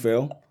own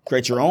NFL,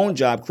 create your own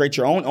job, create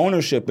your own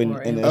ownership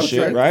in this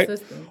shit, right?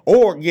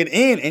 Or get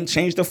in and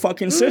change the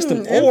fucking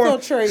system.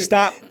 Or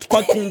stop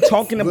fucking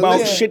talking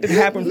about shit that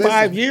happened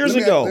 5 years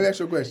ago. Let me ask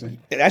you a question.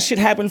 That shit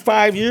happened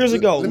 5 years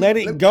ago. Let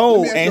it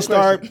go and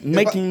start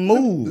making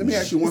moves. Let me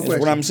ask you one question.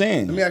 That's what I'm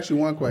saying. Let me ask you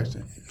one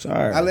question.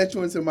 Sorry. I let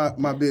you into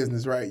my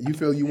business, right? You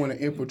feel you want to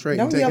infiltrate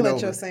and take it over. Don't yell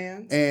at your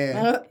sayings.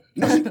 And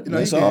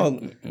that's all.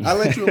 I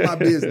let you in my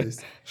business,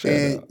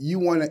 and you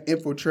want to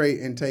infiltrate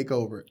and take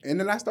over. And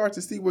then I start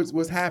to see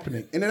what's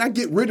happening, and then I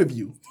get rid of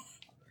you.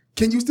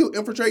 Can you still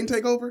infiltrate and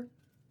take over?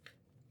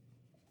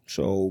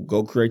 So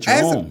go create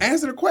your own.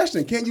 Answer the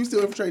question. Can you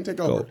still infiltrate and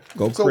take over?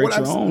 Go create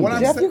your own.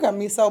 Jeff, you got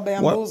me so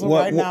bamboozled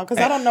right now because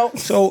I don't know.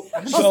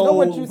 I don't know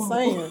what you're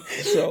saying.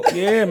 So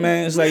yeah,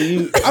 man, it's like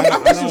you.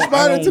 I'm just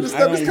responding to the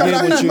stuff that's coming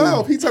out of his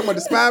mouth. He talking about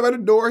the spy by the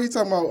door. He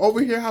talking about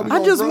over here how we. I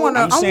want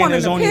an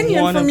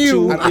opinion from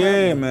you.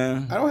 Yeah,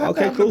 man. I don't have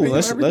okay, cool.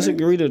 Let's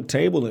agree to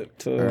table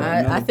it.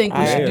 I think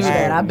we should do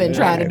that. I've been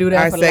trying to do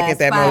that for the last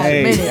 5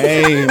 minutes.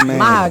 Amen.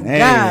 My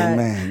God.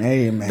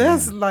 Amen.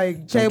 That's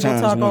like table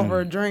talk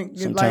over a drink.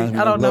 Like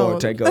I don't know.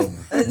 Take over.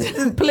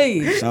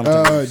 Please.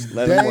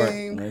 Let it work.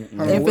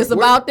 If it's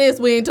about this,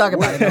 we ain't talking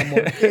about it no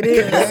more. It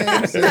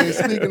is.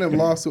 Speaking of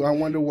lawsuit, I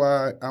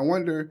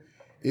wonder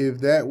if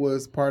that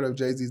was part of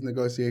Jay-Z's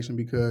negotiation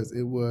because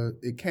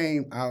it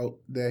came out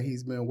that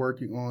he's been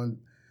working on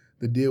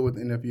the deal with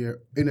the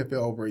NFL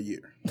over a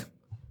year.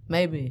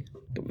 Maybe.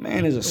 The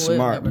man is a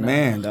smart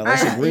man.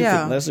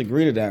 Let's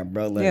agree to that,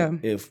 bro. Like,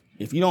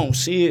 if you don't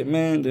see it,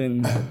 man,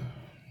 then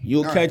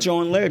you'll catch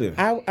on later.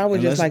 I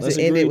would just like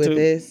to end it with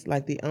this.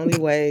 Like the only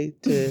way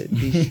to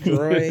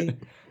destroy,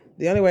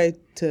 the only way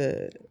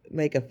to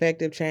make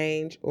effective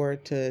change or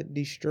to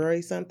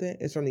destroy something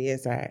is from the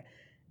inside.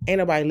 Ain't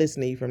nobody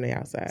listening to you from the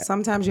outside.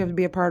 Sometimes you have to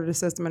be a part of the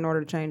system in order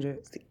to change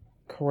it.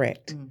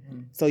 Correct.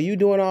 Mm-hmm. So you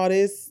doing all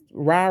this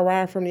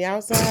rah from the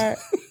outside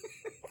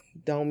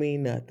don't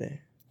mean nothing.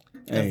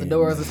 Because the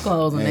doors is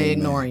closed and they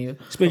ignoring you.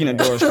 Speaking of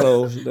doors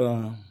closed,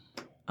 oh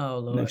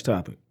Lord. Next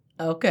topic.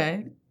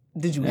 Okay.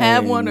 Did you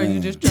have one or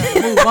you just trying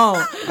to move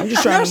on? I'm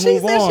just trying to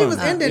move on. She said she was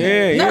ending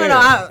it. No.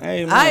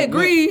 I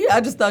agree. I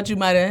just thought you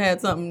might have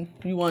had something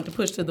you wanted to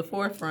push to the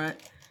forefront.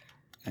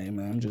 Hey,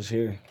 man, I'm just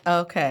here.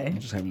 Okay. I'm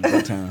just having a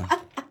good time.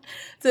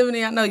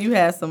 Tiffany, I know you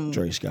had some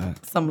Dre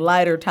Scott. Some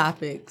lighter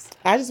topics.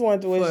 I just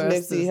wanted to wish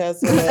Nipsey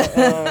Hussle,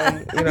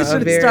 you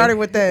should have started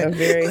with that. I'm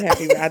very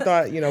happy. I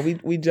thought,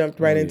 we jumped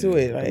right into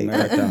it. Like,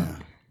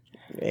 marathon.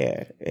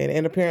 Yeah,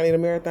 and apparently the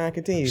marathon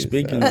continues.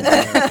 Speaking of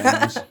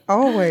marathons.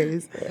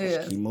 Always.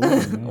 Yes. Keep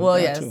moving, well,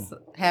 yes.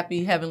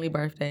 Happy heavenly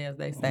birthday, as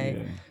they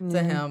say,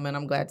 to him. And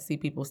I'm glad to see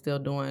people still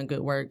doing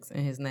good works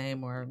in his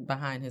name or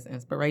behind his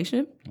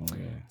inspiration. Oh,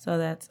 yeah. So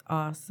that's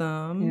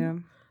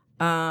awesome.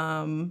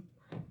 Yeah.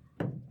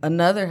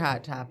 Another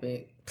hot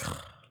topic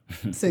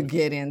to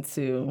get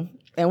into,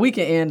 and we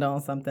can end on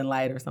something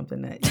light or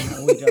something that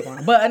we jump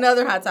on. But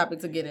another hot topic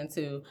to get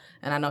into,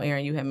 and I know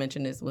Aaron, you had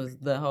mentioned this, was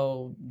the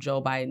whole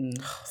Joe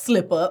Biden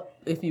slip up,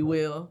 if you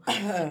will.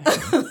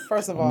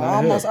 First of all, I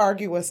almost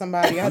argued with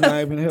somebody. I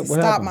had to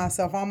stop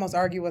myself. I almost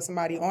argued with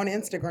somebody on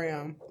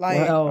Instagram.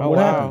 Like, what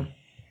happened?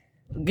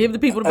 Give the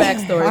people the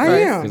backstory I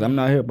first. am. Because I'm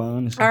not here, but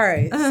honestly. All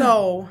right.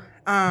 So,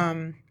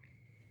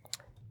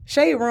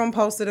 Shade Room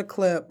posted a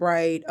clip,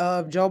 right,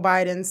 of Joe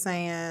Biden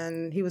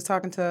saying, he was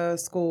talking to a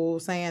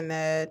school, saying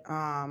that,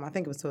 I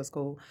think it was to a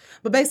school,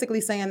 but basically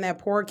saying that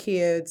poor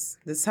kids,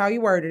 this is how he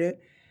worded it,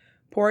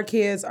 poor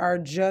kids are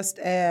just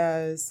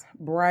as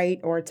bright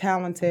or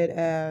talented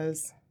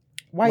as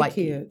white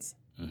kids.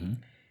 Mm-hmm.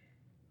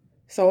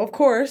 So, of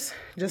course,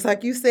 just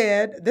like you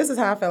said, this is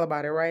how I feel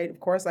about it, right? Of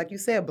course, like you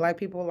said, black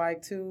people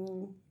like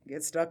to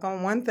get stuck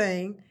on one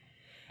thing.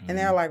 And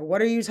they're like,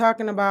 what are you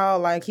talking about?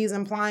 Like, he's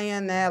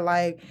implying that,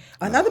 like,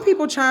 other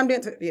people chimed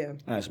in.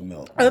 That's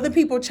milk. Other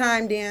people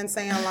chimed in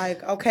saying,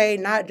 like, okay,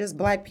 not just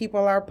black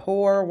people are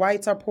poor,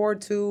 whites are poor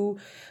too,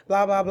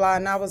 blah, blah, blah.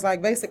 And I was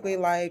like, basically,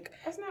 like,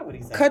 That's not what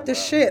he said. cut the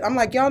shit. I'm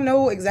like, y'all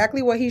know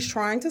exactly what he's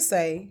trying to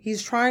say.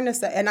 He's trying to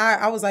say, and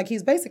I was like,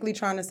 he's basically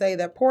trying to say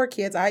that poor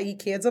kids, i.e.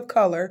 kids of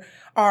color,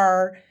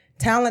 are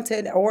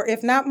talented, or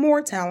if not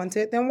more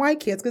talented than white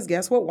kids. Because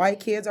guess what?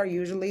 White kids are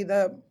usually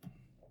the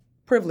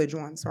privileged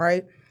ones,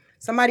 right?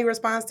 Somebody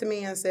responds to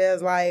me and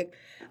says, like,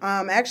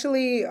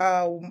 actually,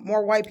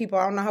 more white people,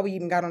 I don't know how we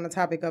even got on the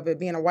topic of it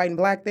being a white and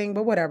black thing,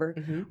 but whatever.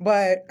 Mm-hmm.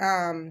 But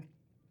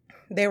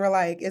they were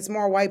like, it's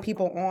more white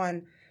people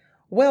on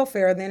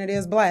welfare than it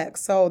is black.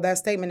 So that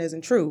statement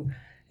isn't true.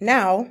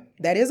 Now,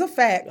 that is a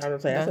fact. I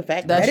would say that's a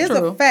fact. That is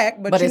a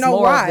fact, but you know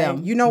why?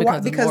 You know why?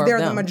 Because they're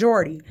the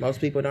majority.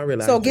 Most people don't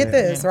realize So get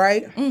this,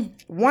 right?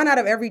 1 out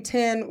of every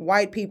 10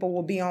 white people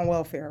will be on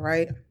welfare,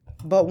 right?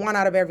 But 1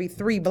 out of every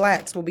 3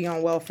 blacks will be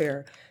on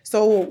welfare.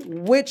 So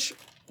which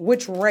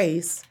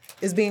race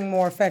is being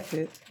more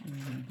affected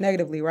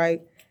negatively,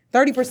 right?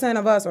 30%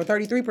 of us or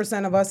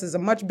 33% of us is a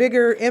much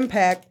bigger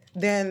impact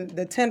than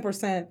the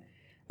 10%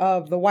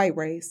 of the white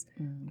race.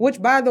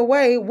 Which, by the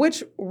way,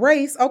 which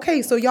race?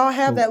 Okay, so y'all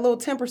have that little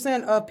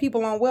 10% of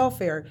people on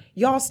welfare.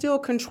 Y'all still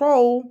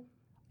control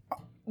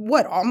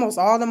what? Almost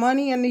all the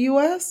money in the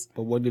U.S.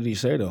 But what did he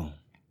say though?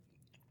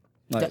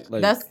 Like,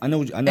 that's I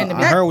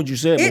heard what you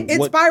said.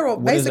 It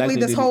spiraled. Basically,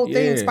 this whole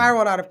thing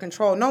spiraled out of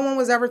control. No one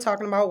was ever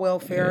talking about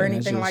welfare or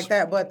anything like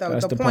that. But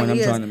the point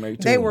is,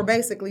 they were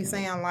basically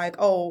saying like,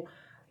 oh,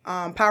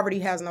 poverty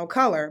has no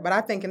color. But I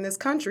think in this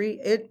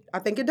country, I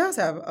think it does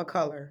have a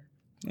color,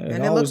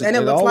 and it looks like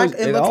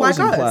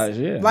us.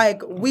 Yeah,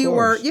 like we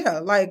were,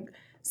 like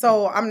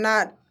so.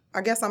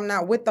 I guess I'm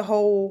not with the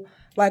whole.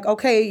 Like,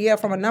 okay, yeah,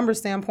 from a number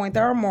standpoint,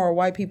 there are more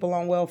white people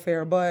on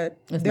welfare, but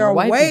there are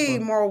way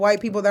more white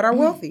people that are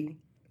wealthy.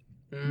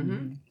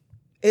 Mm-hmm.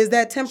 Is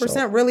that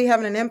 10% really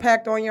having an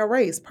impact on your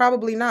race?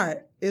 Probably not.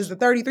 Is the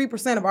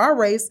 33% of our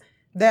race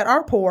that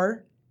are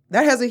poor,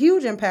 that has a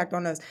huge impact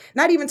on us.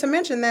 Not even to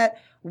mention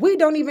that we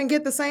don't even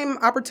get the same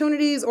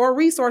opportunities or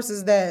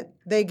resources that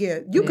they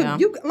get.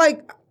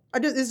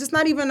 It's just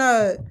not even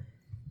a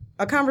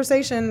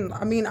conversation.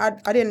 I mean,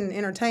 I didn't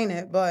entertain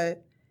it,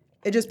 but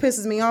it just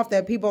pisses me off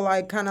that people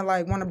kind of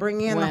want to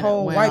bring in the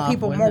whole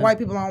more white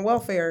people on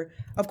welfare.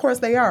 Of course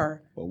they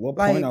are. But what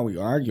point are we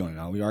arguing?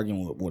 Are we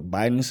arguing what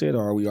Biden said,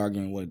 or are we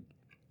arguing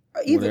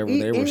whatever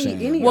they were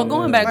saying? Well,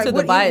 going back to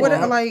the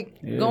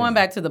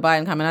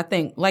Biden comment, I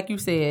think, like you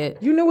said,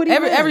 you knew what he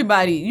meant.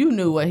 Everybody, you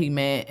knew what he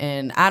meant,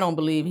 and I don't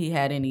believe he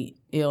had any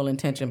ill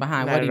intention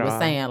behind what he was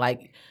saying.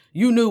 Like,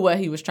 you knew what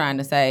he was trying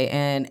to say,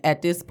 and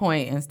at this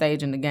point in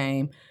stage in the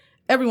game,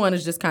 everyone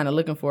is just kind of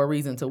looking for a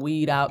reason to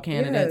weed out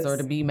candidates or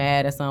to be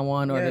mad at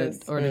someone or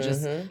to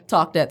just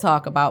talk that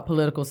talk about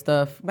political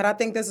stuff. But I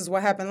think this is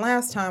what happened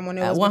last time when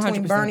it was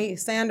between Bernie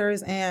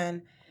Sanders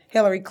and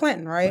Hillary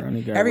Clinton, right?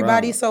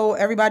 Everybody's so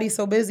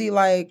busy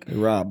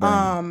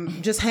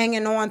just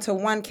hanging on to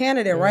one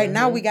candidate, right?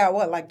 Now we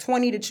got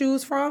 20 to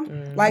choose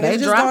from. Like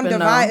it's just going to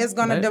divide. It's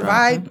going to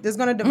divide. It's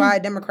going to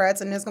divide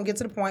Democrats, and it's going to get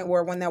to the point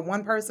where when that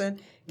one person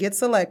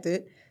gets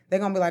elected, they're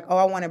going to be like, oh,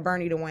 I wanted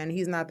Bernie to win.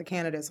 He's not the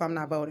candidate, so I'm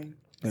not voting.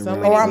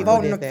 Or I'm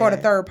voting for the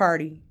third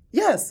party.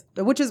 Yes,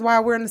 which is why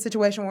we're in the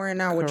situation we're in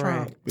now with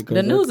Trump. Because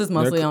the news is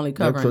mostly only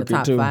covering the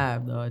top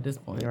 5, though, at this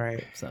point.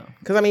 Right. So,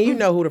 because, I mean, you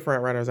know who the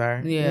front runners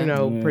are. Yeah. You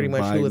know pretty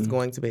much Biden. Who it's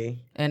going to be.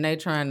 And they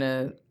trying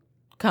to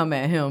come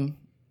at him,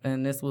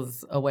 and this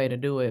was a way to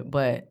do it.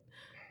 But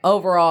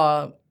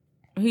overall,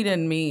 he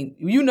didn't mean,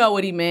 you know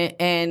what he meant,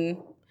 and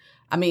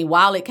I mean,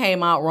 while it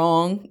came out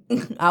wrong,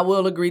 I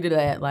will agree to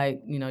that.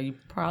 Like, you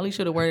probably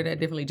should have worded that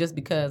differently just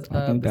because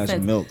of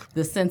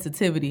the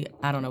sensitivity.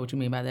 I don't know what you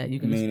mean by that. You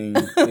can meaning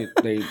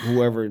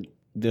whoever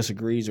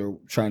disagrees or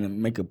trying to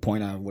make a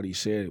point out of what he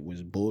said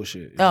was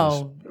bullshit.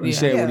 He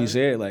said what he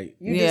said. Like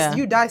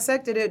you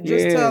dissected it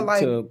just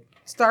to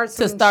start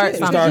some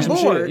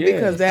shit.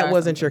 Because that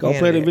wasn't your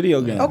candidate. Go play the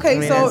video game.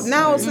 Okay, so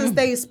now since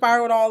they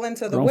spiraled all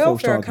into the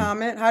welfare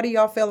comment, how do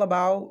y'all feel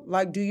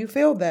about do you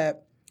feel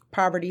that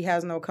poverty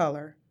has no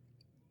color?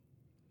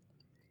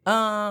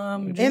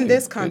 In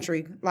this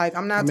country,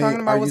 I'm not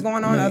talking about what's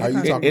going on in other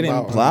countries. It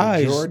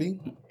implies majority.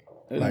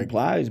 It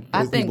implies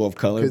people of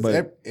color,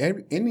 but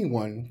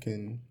anyone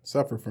can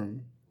suffer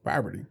from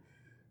poverty.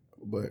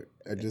 But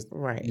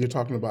you're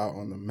talking about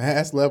on the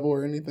mass level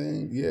or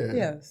anything? Yeah.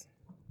 Yes.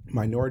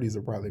 Minorities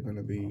are probably going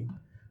to be.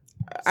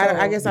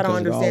 I guess I don't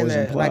understand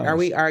that. Are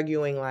we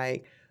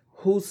arguing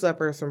who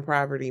suffers from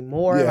poverty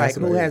more? Who has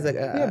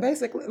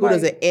basically who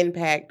does it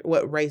impact?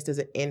 What race does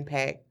it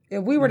impact?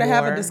 If we were to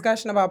have a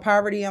discussion about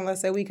poverty and let's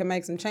say we can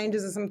make some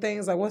changes and some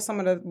things, what's some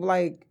of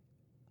the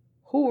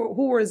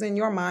who is in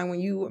your mind when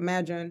you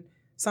imagine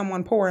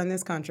someone poor in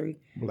this country.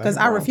 Black Because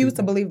and I brown refuse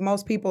to people. believe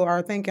most people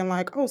are thinking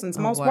like, oh, since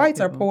most white whites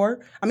are people. poor,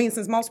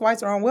 since most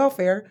whites are on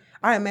welfare,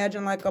 I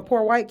imagine like a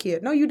poor white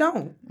kid. No, you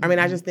don't. I mean,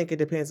 I just think it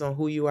depends on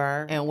who you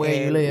are And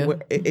where you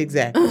live.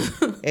 Exactly.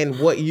 And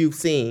what you've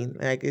seen.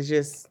 Like, it's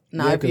just...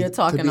 Now, if 'cause you're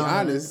talking to be on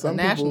honest, a some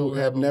national people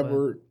have level,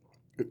 never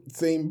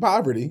seen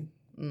poverty.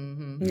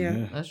 Mm-hmm.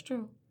 Yeah. That's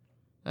true.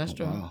 That's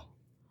true. Wow.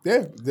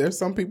 Yeah, there's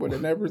some people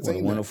that never What a seen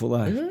that. wonderful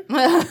life.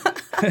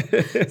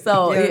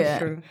 So That's yeah,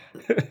 true.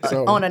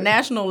 So on a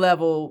national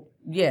level,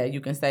 yeah,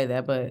 you can say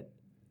that, but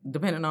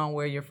depending on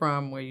where you're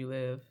from, where you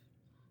live,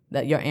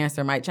 that your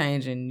answer might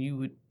change, and you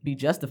would be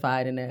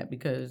justified in that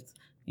because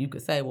you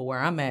could say, well, where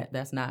I'm at,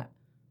 that's not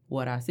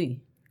what I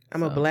see.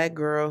 I'm a black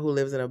girl who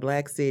lives in a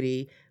black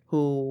city,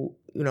 who,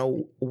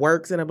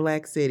 works in a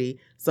black city.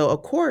 So,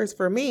 of course,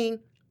 for me,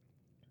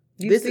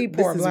 this is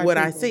black what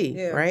I people. see,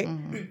 Yeah. right?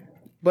 Mm-hmm.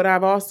 But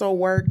I've also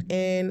worked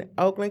in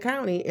Oakland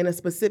County in a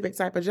specific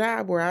type of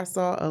job where I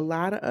saw a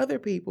lot of other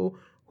people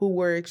who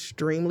were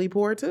extremely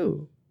poor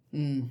too.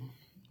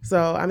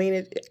 So, I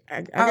mean,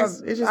 I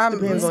guess it just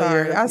depends on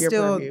your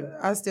purview.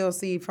 I still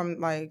see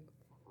from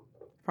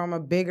a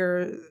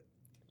bigger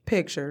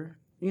picture.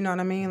 You know what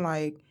I mean?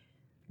 Like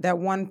that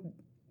one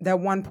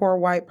poor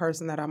white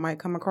person that I might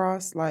come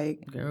across.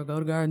 Like, Girl, go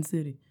to Garden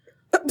City.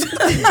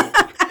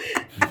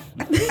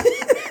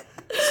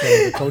 So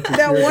the culture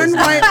That here one does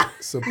not white-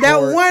 support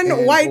that one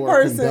and white or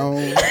person.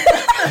 condone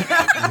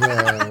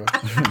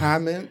the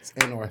comments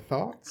and or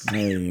thoughts.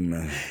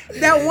 Amen.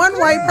 that one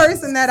white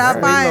person that I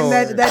find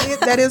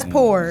that is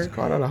poor.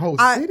 Called out a whole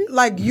city.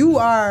 Like you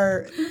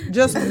are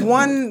just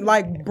one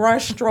like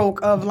brush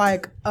stroke of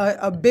like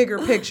a bigger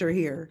picture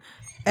here,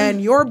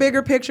 and your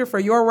bigger picture for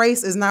your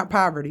race is not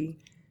poverty.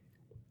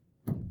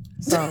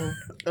 So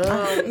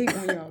I hate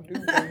when y'all do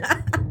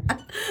that.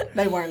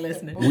 They weren't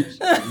listening.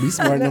 Be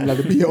smart enough not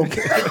to be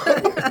okay.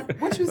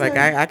 What you Like,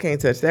 say? I can't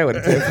touch that with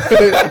a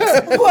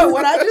 10.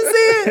 What I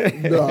just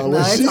said? No, No, what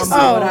it's she talking said.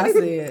 about what I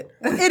said.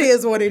 It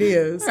is what it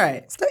is.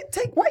 Right.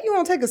 Why you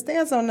don't take a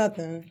stance on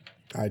nothing?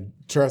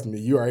 Trust me,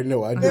 you already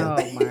know I do.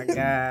 Oh my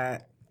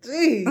God.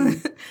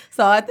 Jeez.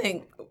 So I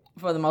think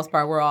for the most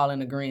part, we're all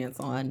in agreement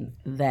on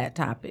that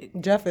topic.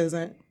 Jeff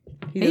isn't.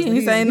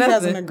 He saying nothing. He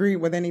hasn't agreed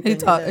with anything.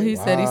 He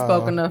said he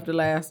spoke enough the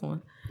last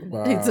one.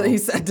 Wow. He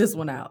set this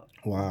one out.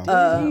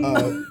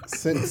 Wow.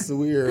 Since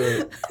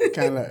we're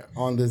kind of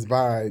on this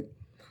vibe,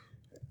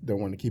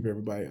 don't want to keep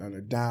everybody on a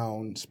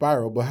down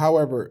spiral. But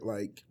however,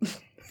 like,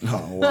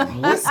 Oh, wow.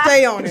 Let's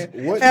stay on it.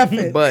 What- F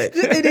it. But-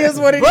 It is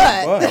what it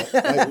is.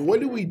 like, what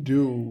do we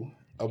do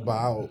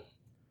about,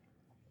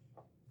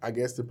 I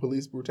guess, the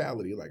police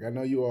brutality? Like, I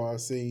know you all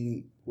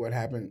seen what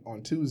happened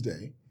on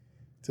Tuesday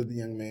to the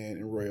young man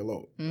in Royal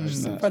Oak.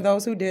 For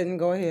those who didn't,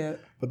 go ahead.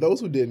 For those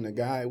who didn't, a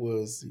guy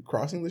was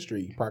crossing the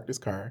street, he parked his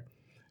car,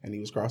 and he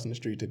was crossing the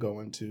street to go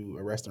into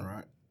a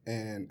restaurant.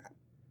 And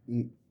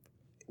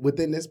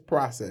within this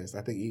process,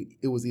 I think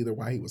it was either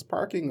while he was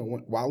parking or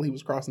while he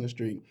was crossing the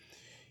street,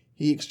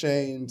 he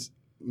exchanged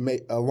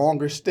a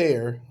longer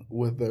stare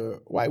with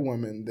a white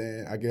woman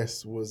than I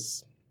guess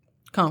was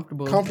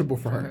comfortable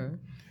for her.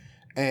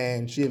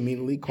 And she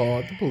immediately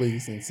called the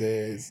police and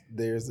says,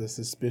 there's a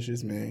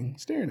suspicious man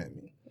staring at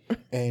me.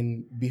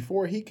 And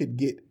before he could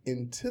get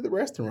into the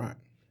restaurant,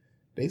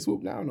 they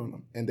swooped down on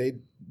him. And they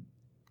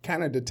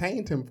kind of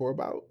detained him for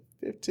about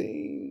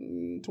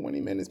 15,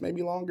 20 minutes,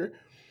 maybe longer.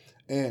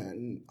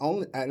 And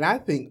I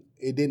think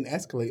it didn't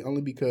escalate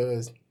only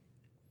because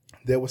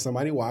there was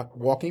somebody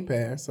walking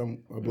past, a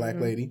black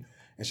lady,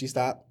 and she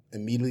stopped,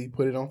 immediately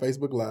put it on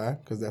Facebook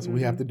Live, because that's what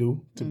we have to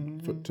do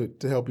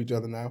to help each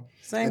other now.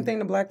 Same thing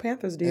the Black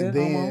Panthers did, And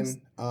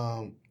then,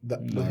 almost.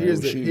 but here's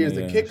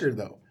the kicker,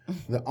 though.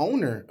 The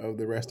owner of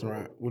the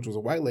restaurant, which was a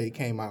white lady,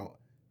 came out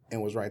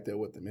and was right there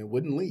with them and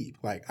wouldn't leave.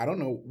 Like, I don't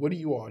know, what are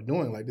you all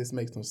doing? Like, this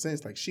makes no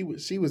sense. Like, she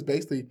was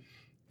basically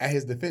at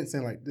his defense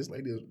saying, like, this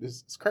lady,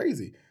 this is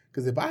crazy.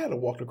 Because if I had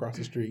walked across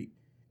the street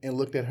and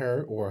looked at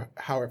her or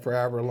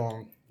however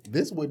long,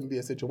 this wouldn't be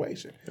a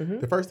situation.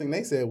 The first thing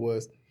they said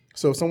was,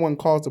 so if someone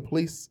calls the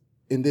police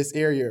in this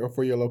area or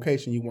for your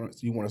location, you want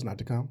us not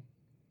to come?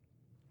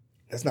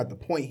 That's not the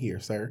point here,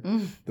 sir.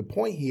 The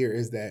point here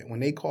is that when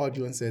they called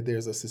you and said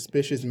there's a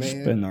suspicious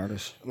man, Spin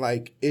artist.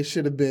 like, it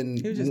should have been...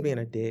 He was just being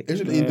a dick. It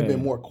should have either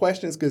been more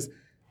questions, because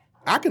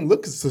I can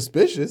look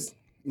suspicious.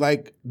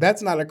 Like,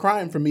 that's not a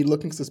crime for me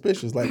looking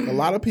suspicious. Like, a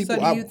lot of people...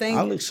 So do you think...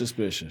 I look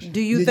suspicious.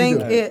 Do you you think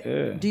do. it?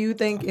 Yeah. Do you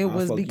think it I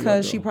was fuck you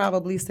because up, she though.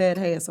 probably said,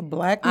 "Hey, it's a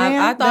black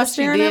man"? I thought that's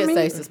she staring at did me?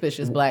 say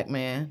suspicious black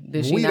man.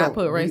 Did she not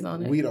put race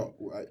on it? We don't.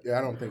 I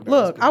don't think. That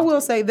Look, was I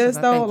will say this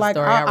I though. think the Like,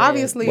 story I read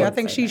obviously, I would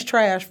think say she's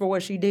trash for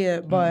what she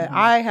did, but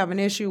I have an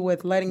issue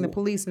with letting the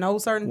police know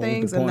certain What was the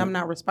things and them point?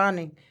 not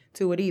responding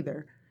to it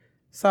either.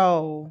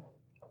 So,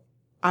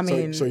 I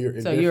mean, So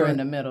you're So you're in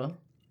the middle.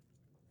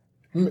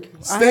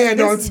 stand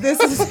on. this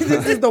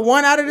is the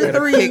one out of the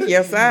three. Pick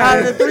your side. Out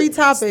of the three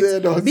topics,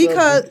 Stand on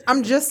because something.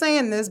 I'm just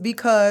saying this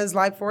because,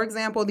 like, for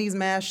example, these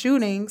mass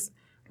shootings,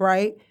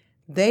 right?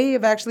 They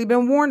have actually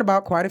been warned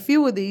about quite a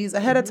few of these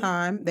ahead of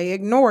time. They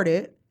ignored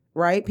it,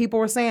 right? People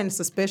were saying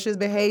suspicious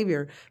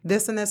behavior,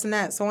 this and this and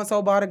that.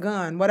 So-and-so bought a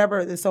gun,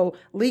 whatever. So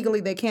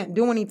legally they can't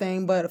do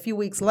anything, but a few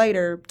weeks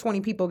later,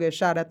 20 people get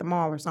shot at the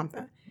mall or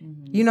something.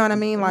 You know what I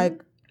mean?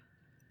 Like,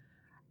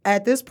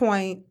 at this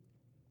point,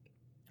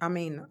 I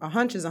mean, a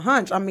hunch is a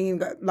hunch. I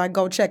mean, like,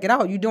 go check it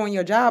out. You doing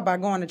your job by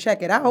going to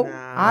check it out.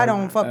 I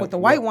don't fuck with the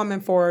white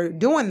woman for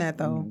doing that,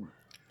 though.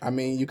 I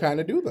mean, you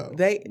kind of do, though.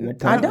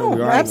 I don't.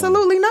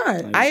 Absolutely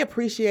not. I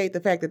appreciate the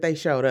fact that they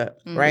showed up,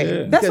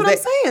 right? That's because what I'm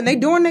saying. They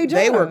doing their job.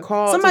 They were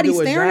called Somebody to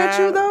do a staring at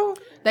you, job. though?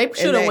 They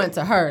should have went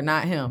to her,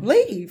 not him.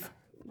 Leave.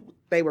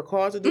 They were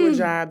called to do a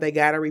job. They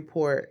got a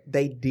report.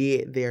 They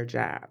did their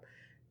job.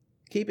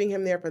 Keeping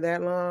him there for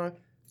that long,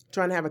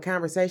 trying to have a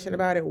conversation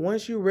about it.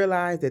 Once you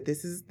realize that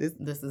this is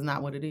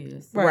not what it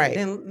is. right,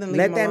 Then leave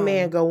let him that alone.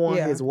 man go on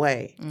his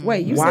way.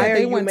 Wait, you Why said are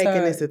they you went making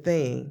to... this a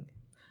thing?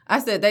 I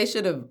said they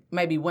should have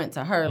maybe went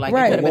to her. Like,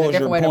 Right. it could have been a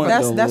different way to What was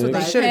your point, That's what though, they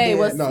Liz? should have Hey, did.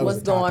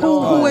 what's going Who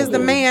on? is the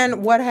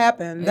man? What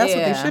happened? That's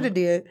what they Yeah. should have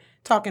did.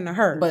 Talking to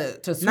her,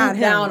 But to swoop not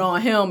him. down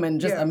on him and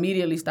just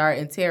immediately start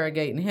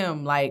interrogating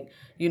him, like,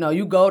 you know,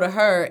 you go to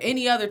her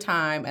any other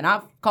time, and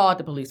I've called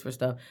the police for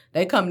stuff.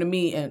 They come to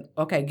me and,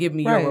 okay, give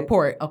me Right. your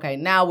report. Okay,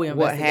 now we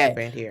What investigate.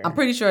 happened here? I'm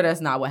pretty sure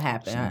that's not what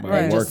happened. Somebody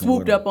They just working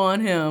swooped with up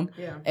on him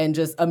Yeah. and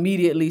just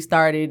immediately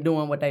started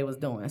doing what they was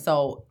doing.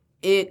 So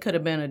it could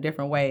have been a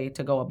different way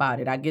to go about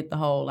it. I get the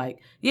whole, like,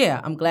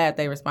 yeah, I'm glad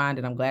they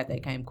responded. I'm glad they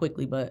came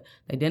quickly, but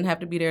they didn't have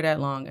to be there that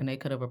long, and they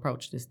could have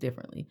approached this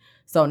differently.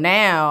 So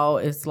now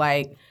it's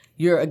like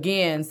you're,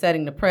 again,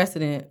 setting the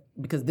precedent,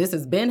 because this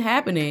has been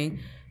happening,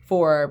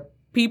 for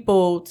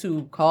people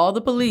to call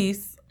the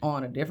police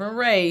on a different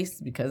race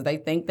because they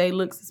think they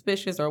look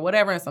suspicious or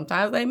whatever, and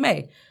sometimes they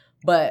may,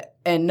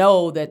 and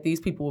know that these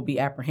people will be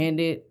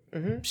apprehended,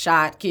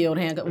 shot, killed,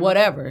 handcuffed,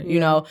 whatever, you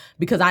know,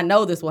 because I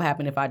know this will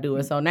happen if I do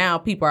it. So now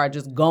people are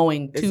just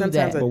going It's to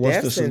sometimes that. a But what's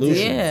death the sentence.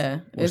 solution? Yeah,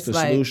 What's it's the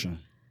like solution?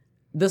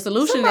 the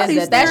solution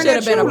Somebody's is that staring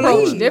should have at been you,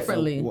 approached leave.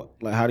 differently.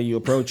 Like, how do you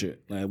approach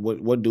it? Like,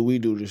 what do we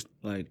do just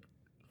like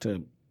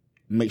to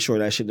make sure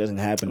that shit doesn't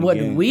happen What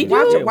again? do we do?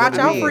 Watch what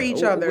out do for we-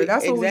 each other.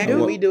 That's what we exactly.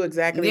 do. We do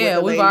exactly. Yeah, what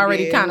the we've lady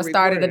already did kind who of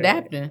started reported it.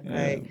 adapting.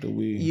 Yeah, Like, do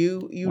we?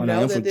 you Why not know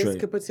that this infiltrate?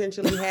 could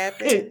potentially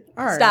happen.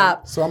 All right.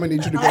 Stop. So I'm going to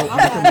need you to go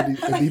become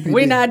the DPD.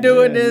 We're not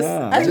doing this.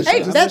 Nah, Hey,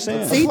 just that's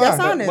saying. see, that's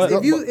honest. But-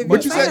 if you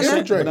but you saying said that-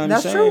 infiltrate. But I'm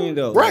That's saying, true.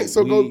 though, Right,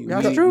 so go.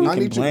 That's true. I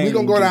need you. We're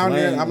going to go down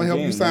there. I'm going to help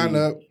you again, sign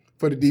man. up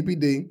for the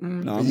DPD.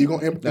 No, And you're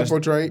going to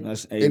infiltrate.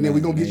 And then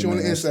we're going to get you on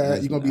the inside.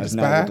 You're going to be the That's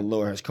not what spy. the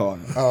Lord has called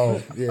me.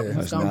 Oh, yeah. That's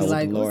It's gonna not be what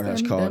like, the Lord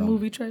has what's called that him.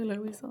 movie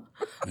trailer we saw?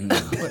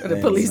 Where the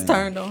police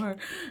turned on her.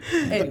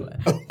 Anyway.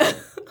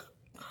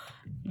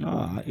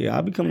 Yeah,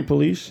 I become the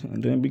police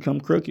and then become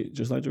crooked,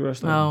 just like the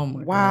rest of them. Oh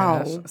my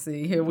Wow. gosh.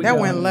 See, here we That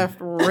go. went left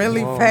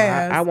really Oh,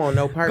 fast. I want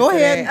no part. Go to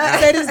ahead that.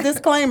 and say this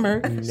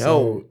disclaimer. No.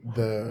 So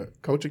the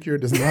culture cure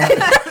does not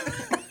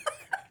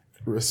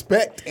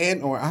respect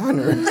and or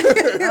honor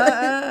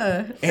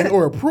and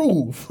or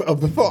approve of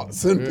the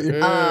thoughts.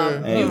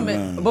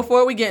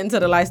 Before we get into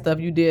the light stuff,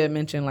 you did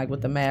mention, like,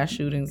 with the mass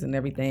shootings and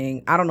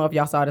everything. I don't know if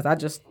y'all saw this. I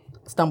just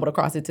stumbled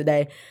across it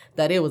today,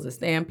 that it was a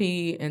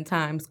stampede in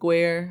Times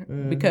Square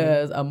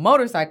because a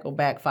motorcycle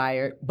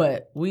backfired,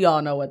 but we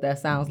all know what that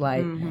sounds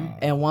like.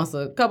 And once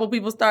a couple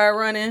people started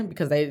running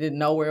because they didn't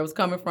know where it was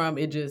coming from,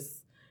 it just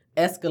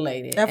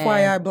escalated.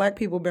 FYI, black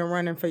people been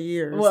running for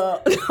years.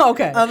 Well,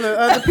 okay.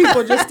 Other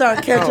people just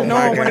start catching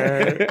Oh, my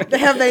on.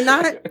 Have they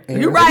not?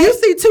 You're right. You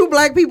see two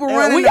black people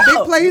running we in a go.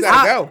 big place.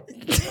 Go.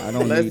 I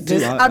don't need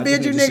to. I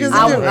bid you think niggas just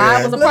see do. one.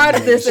 I was a part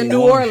of this in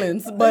New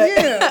Orleans, but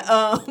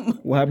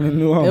What happened in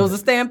New Orleans? it was a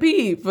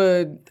stampede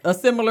for a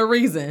similar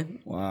reason.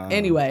 Wow.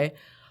 Anyway,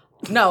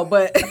 no,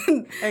 but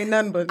Ain't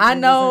nothing but I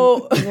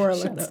know. New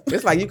Orleans.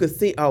 It's like you could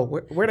see. Oh,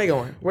 where they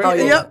going? Where Oh,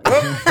 they yeah.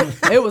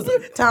 It was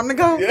Time to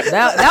go.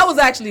 that was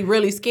actually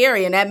really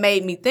scary, and that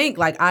made me think,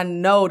 like, I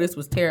know this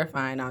was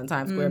terrifying out in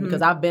Times Square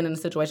because I've been in a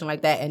situation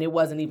like that, and it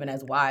wasn't even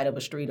as wide of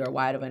a street or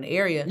wide of an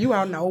area. You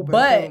out in the open.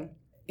 But too.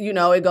 you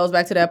know, it goes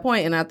back to that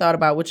point, and I thought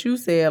about what you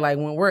said. Like,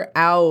 when we're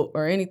out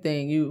or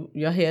anything,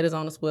 your head is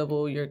on a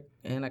swivel. You're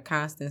in a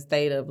constant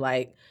state of,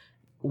 like,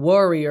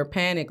 worry or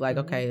panic. Like,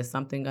 okay, is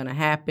something gonna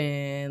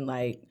happen?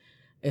 Like,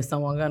 is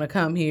someone gonna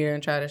come here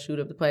and try to shoot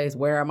up the place?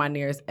 Where are my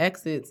nearest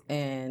exits?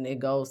 And it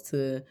goes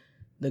to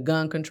the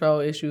gun control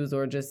issues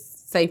or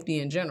just safety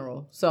in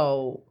general.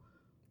 So,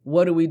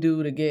 what do we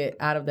do to get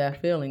out of that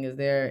feeling? Is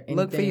there anything?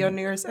 Look for your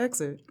nearest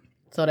exit.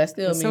 So that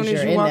still As means soon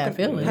as you're you in walk that in,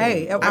 feeling.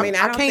 hey, I mean, I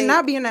I don't can't think-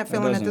 not be in that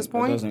feeling at this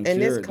point. In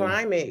this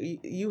climate,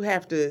 you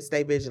have to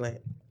stay vigilant.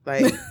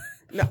 Like,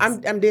 no,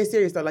 I'm dead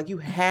serious though. Like, you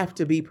have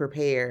to be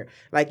prepared.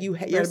 Like, your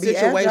Better be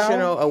situational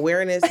agile.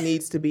 awareness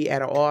needs to be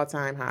at an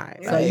all-time high.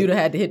 So you'd have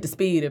had to hit the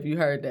speed if you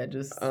heard that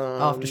just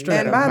off the street.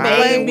 And by the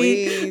way,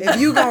 if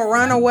you gonna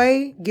run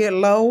away, get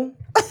low.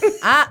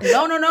 No,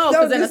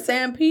 because in a just-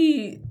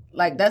 stampede,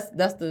 like that's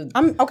the.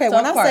 I'm okay. tough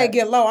When I part. say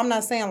get low, I'm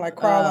not saying like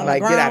crawl on the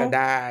like ground. get out of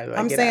Dodge. Like,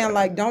 I'm get saying out.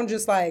 like don't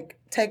just like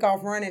take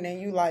off running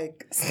and you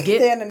like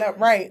standing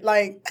upright.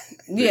 Like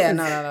Yeah,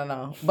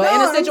 no. But No,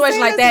 in a I'm situation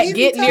saying like that's that,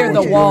 easy get near the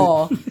target.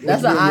 wall.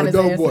 That's an honest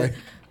dope answer. boy.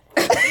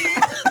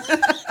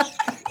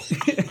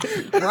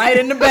 right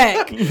in the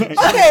back.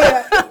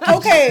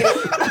 Okay.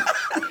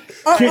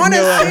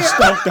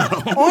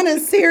 On a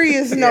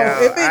serious note,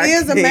 if it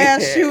is a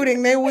mass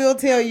shooting, they will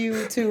tell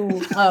you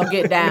to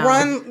get down.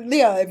 Run.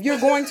 Yeah, if you're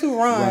going to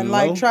run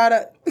like try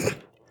to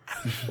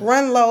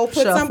run low,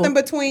 put something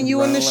between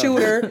you and the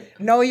shooter.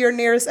 Know your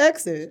nearest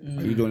exit.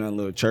 Are you doing that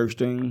little church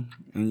thing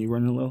and you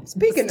running low?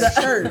 Speaking of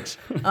church,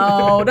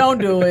 oh, don't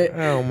do it.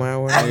 Oh my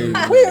word!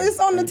 It's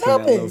on the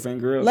topic.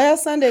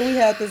 Last Sunday we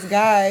had this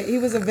guy. He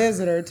was a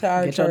visitor to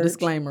our Get church. your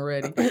disclaimer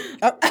ready.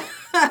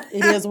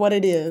 It is what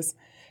it is.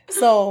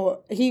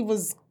 So he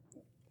was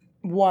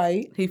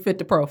white. He fit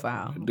the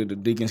profile. Did the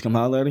deacons come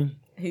holler at him?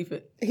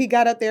 He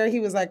got up there. He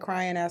was like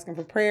crying, asking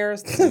for prayers,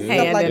 stuff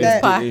Hand like in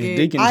that.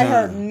 his pocket. I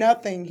heard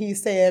nothing he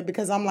said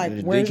because I'm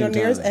like, "Where's your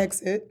nearest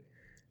exit?"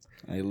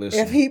 Hey, listen.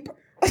 If he,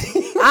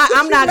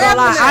 I'm not gonna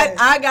lie.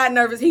 I got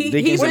nervous. He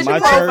fit the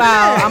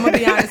profile. I'm gonna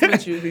be honest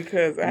with you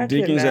because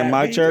deacons at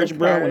my church,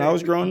 bro. When I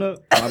was growing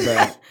up, my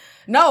bad.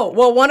 No,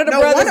 well, one of the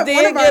brothers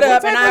did get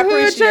up, and I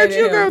appreciate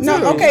it.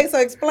 No, okay, so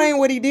explain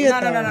what he did.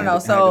 No.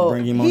 So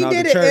he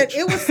did it.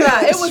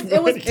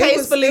 It was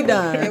tastefully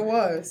done. It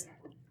was.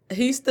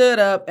 He stood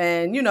up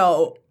and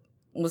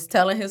was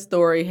telling his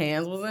story.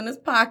 Hands was in his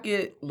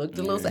pocket. Looked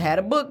a little, had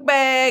a book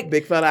bag.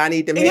 Big fella, I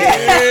need them hands.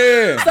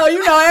 Yeah. So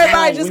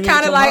everybody just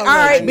kind of like, all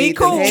right, be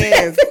cool.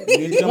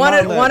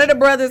 One of the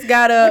brothers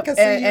got up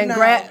and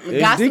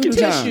got some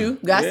tissue.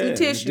 Got some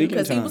tissue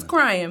because he was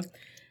crying.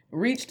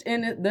 Reached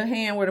in the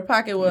hand where the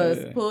pocket was,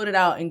 pulled it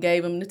out, and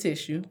gave him the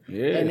tissue,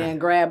 and then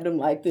grabbed him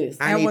like this.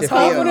 And was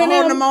holding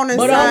him on his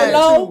but on the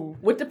low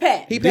with the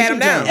pat. He pat him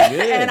down,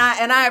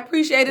 and I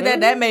appreciated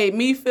that. That made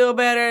me feel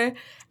better.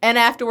 And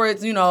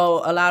afterwards, a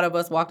lot of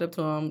us walked up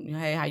to him.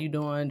 Hey, how you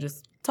doing?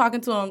 Just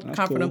talking to him,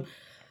 comfort him.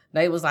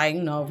 They was like,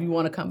 if you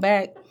want to come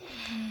back.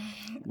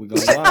 We're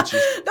gonna watch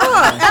it.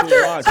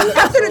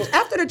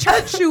 After the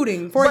church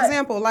shooting, for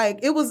example, like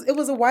it was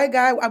a white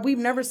guy we've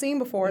never seen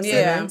before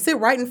sit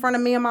right in front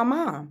of me and my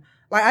mom.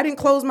 Like I didn't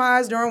close my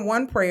eyes during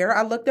one prayer.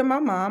 I looked at my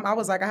mom. I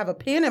was like, I have a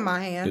pen in my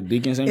hand. The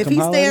deacons ain't if he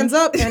stands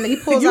up and he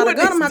pulls out a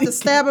gun, I'm gonna have to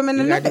stab him in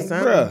the neck.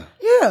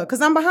 Yeah,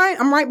 because I'm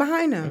right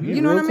behind him.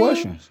 You know what I mean?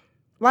 Questions.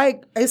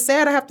 Like it's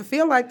sad I have to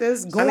feel like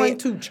this going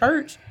to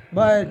church,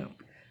 but.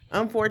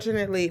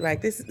 Unfortunately,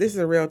 like this is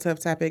a real tough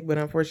topic, but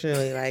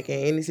unfortunately, like in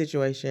any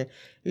situation,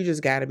 you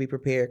just got to be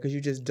prepared because you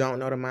just don't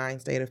know the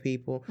mind state of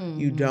people. Mm-hmm.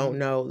 You don't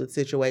know the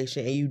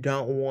situation, and you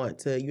don't want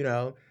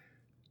to,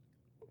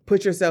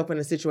 put yourself in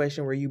a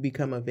situation where you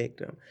become a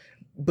victim.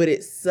 But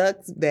it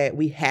sucks that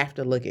we have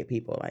to look at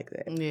people like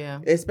that. Yeah.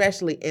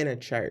 Especially in a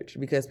church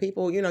because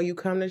people, you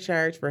come to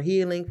church for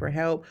healing, for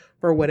help,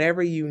 for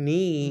whatever you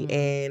need,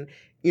 and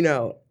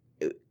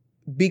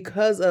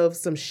because of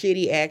some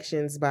shitty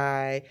actions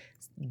by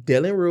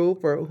Dylan Roof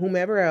or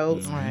whomever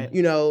else,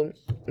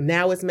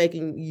 now it's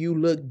making you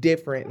look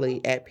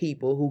differently at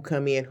people who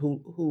come in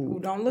who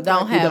don't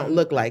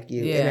look like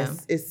you. Yeah. And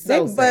it's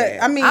so sad.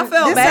 But I mean, I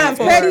felt bad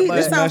for petty. it,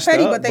 This sounds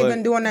petty, but they've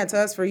been doing that to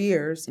us for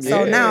years.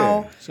 So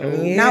now it's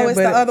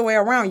the other way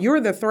around. You're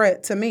the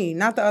threat to me,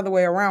 not the other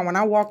way around. When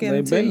I walk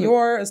into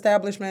your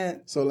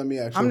establishment, so let me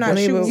ask you. I'm not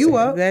shooting you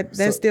up.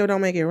 That still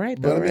don't make it right,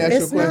 though. Right?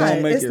 It's not.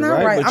 It's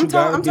not right. I'm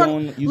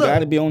talking. You got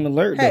to be on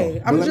alert.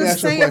 Hey, I'm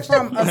just saying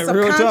from a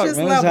subconscious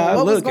level,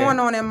 what was going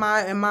on in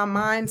my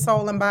mind,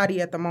 soul, and body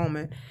at the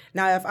moment.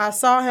 Now, if I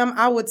saw him,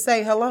 I would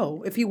say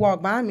hello if he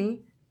walked by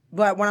me.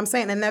 But what I'm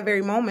saying, in that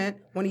very moment,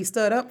 when he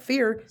stood up,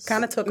 fear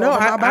kind of took over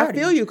my body.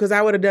 I feel you because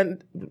I would have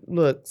done.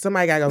 Look,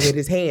 somebody got to go get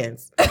his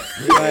hands.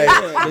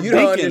 Like, you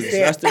don't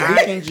understand. That's the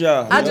deacon's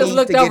job. I just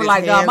looked over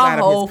like, God, my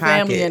whole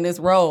family in this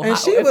role. And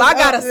if I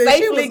gotta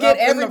safely get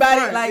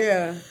everybody,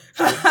 like.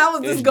 How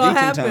is this gonna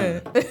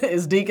happen?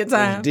 It's deacon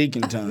time. It's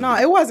deacon time. No,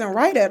 it wasn't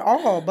right at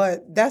all.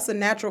 But that's a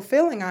natural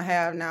feeling I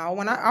have now.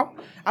 When I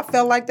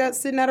felt like that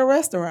sitting at a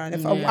restaurant.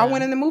 If I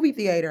went in the movie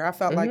theater, I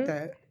felt like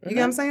that. You get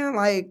what I'm saying?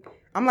 Like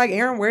I'm like,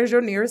 Aaron, where's your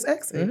nearest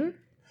exit? Mm-hmm.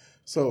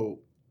 So,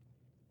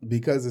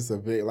 because it's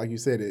like you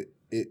said,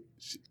 it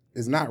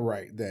is not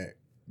right that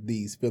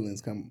these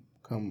feelings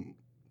come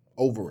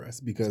over us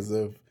because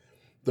of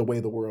the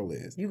way the world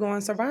is. You go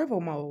in survival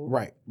mode,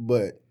 right?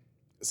 But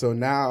so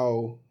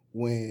now,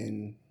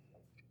 when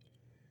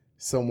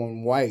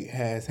someone white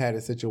has had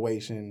a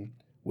situation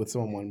with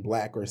someone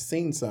black or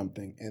seen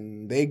something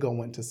and they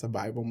go into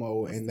survival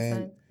mode and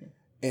then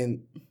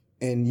and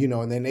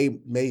then they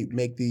may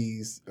make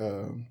these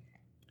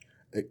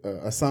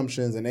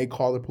assumptions and they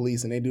call the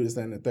police and they do this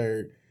and the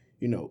third,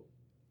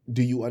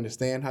 do you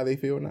understand how they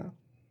feel now?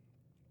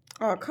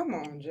 Oh, come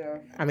on,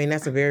 Jeff. I mean,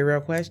 that's a very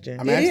real question.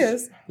 It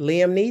is.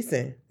 Liam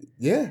Neeson.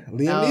 Yeah,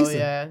 Liam Neeson.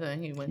 Yeah,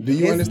 he went. Do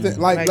you understand?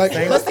 Like, but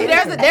see,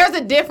 there's a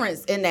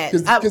difference in that.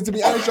 Because to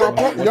be honest,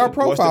 your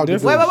profile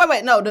different.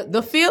 Wait. No,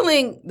 the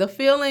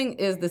feeling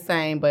is the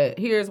same, but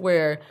here's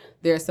where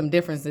there's some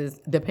differences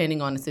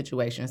depending on the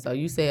situation. So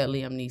you said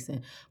Liam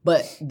Neeson,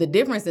 but the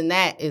difference in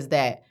that is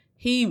that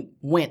he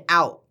went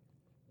out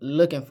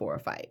looking for a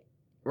fight,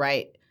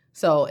 right?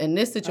 So in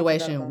this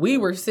situation, we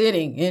were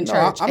sitting in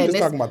church. I'm just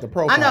talking about the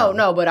profile. I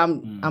know, but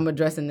I'm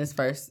addressing this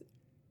first.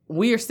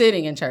 We are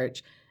sitting in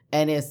church,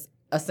 and it's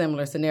a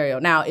similar scenario.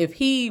 Now, if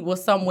he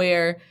was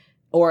somewhere,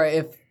 or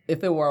if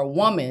it were a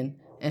woman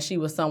and she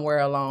was somewhere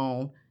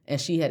alone and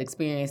she had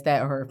experienced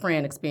that, or her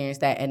friend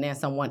experienced that, and then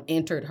someone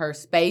entered her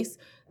space,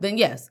 then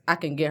yes, I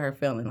can get her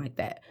feeling like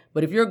that.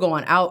 But if you're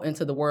going out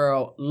into the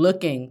world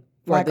looking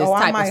for like, this I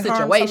type might of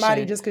harm situation,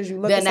 somebody just because you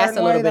look then a that's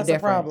certain a little way, bit that's a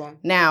different. problem.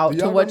 Now, Do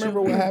to y'all what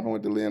remember what happened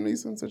with the Liam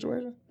Neeson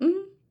situation?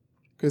 Mhm.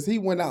 Because he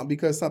went out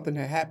because something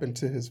had happened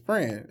to his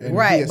friend, and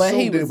Right, he but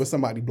assumed he it was- was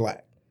somebody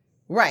black.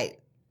 Right.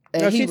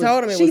 And No, he she was-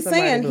 told him it was She's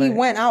somebody saying he black.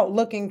 went out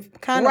looking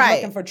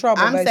for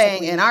trouble. I'm basically.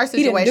 saying in our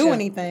situation, he didn't do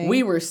anything.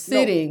 we were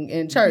sitting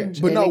in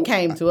church, But and no, it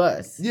came to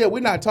us. Yeah,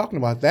 we're not talking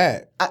about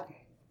that.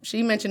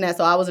 She mentioned that,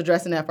 so I was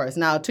addressing that first.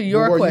 Now, to But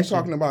your were question.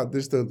 you talking about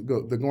just the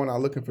going out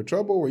looking for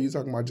trouble, or were you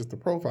talking about just the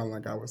profiling,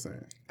 like I was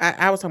saying?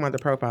 I was talking about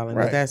the profiling,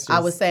 Right. but that's just,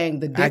 I was saying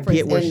the I difference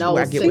get what in you- those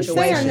I get what She's you're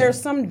situations. saying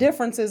there's some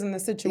differences in the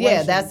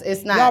situation. Yeah,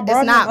 it's Y'all not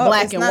brought him up.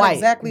 black It's and not white.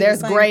 exactly the There's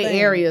same gray thing.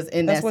 areas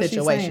in That's that what she's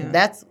situation.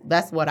 saying.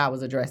 That's what I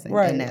was addressing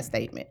Right. in that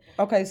statement.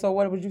 Okay, so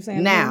what was you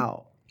saying?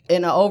 Now,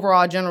 in an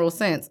overall general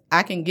sense,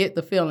 I can get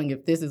the feeling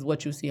if this is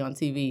what you see on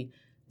TV,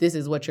 this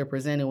is what you're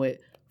presented with,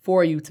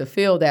 for you to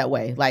feel that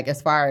way. Like,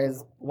 as far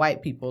as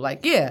white people,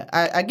 like, yeah,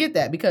 I get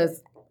that,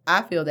 because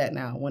I feel that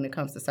now when it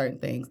comes to certain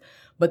things.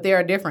 But there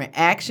are different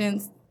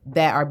actions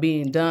that are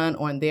being done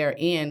on their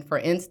end. For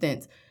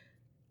instance,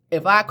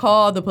 if I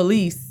call the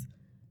police,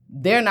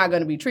 they're not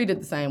going to be treated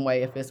the same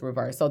way if it's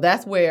reversed. So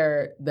that's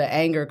where the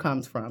anger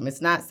comes from.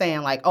 It's not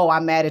saying like, oh,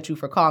 I'm mad at you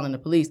for calling the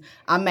police.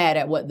 I'm mad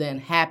at what then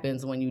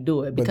happens when you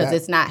do it, because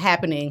it's not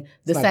happening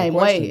the not the same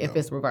question, way if though.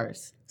 it's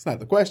reversed. It's not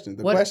the question.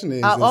 The question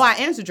is, I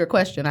answered your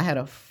question. I had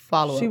a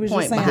follow-up She was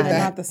point just saying behind they're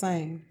that. not the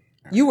same.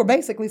 You were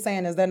basically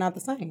saying is they're not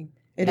the same.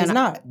 It is And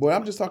not. But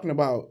I'm just talking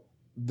about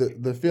the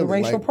The feeling,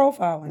 racial like,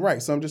 profiling.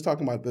 right? So I'm just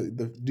talking about the.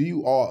 Do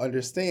you all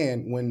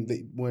understand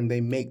when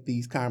they make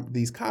these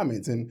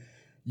comments, and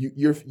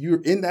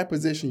you're in that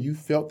position? You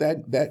felt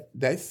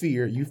that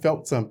fear. You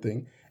felt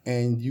something,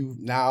 and you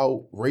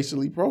now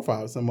racially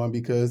profiled someone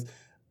because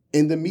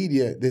in the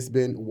media there's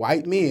been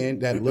white men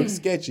that look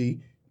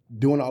sketchy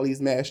doing all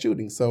these mass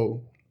shootings.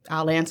 So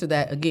I'll answer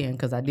that again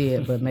because I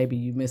did, but maybe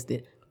you missed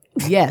it.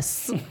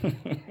 Yes.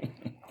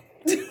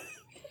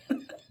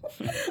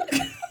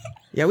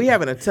 Yeah, we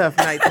having a tough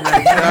night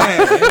tonight.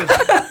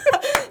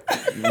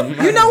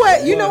 You know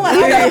what?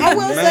 I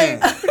will say.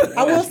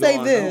 I will What's say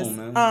going this.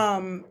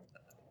 on,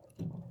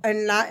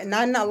 And not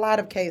in a lot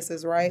of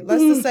cases, right?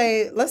 Let's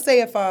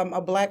say if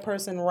a black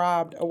person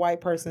robbed a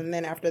white person, and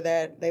then after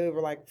that they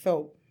were like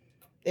felt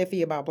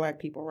iffy about black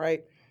people,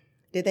 right?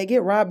 Did they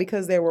get robbed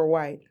because they were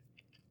white?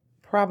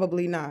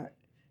 Probably not.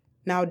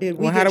 Now, did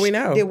we? Well, how do we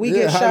know? Did we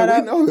yeah, get how shot do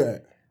up? we know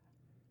that?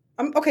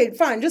 Okay,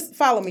 fine. Just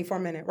follow me for a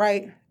minute,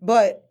 right?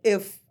 But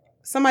if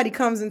somebody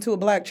comes into a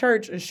black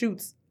church and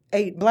shoots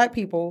 8 black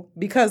people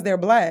because they're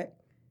black,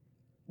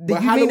 do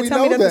But you how mean do to we tell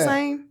me know that's the that?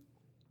 same?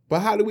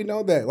 But how do we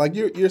know that? Like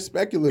you're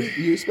speculating.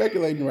 You're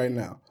speculating right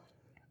now.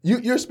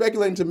 You're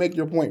speculating to make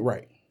your point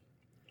right.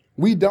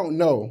 We don't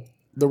know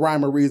the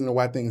rhyme or reason of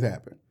why things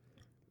happen.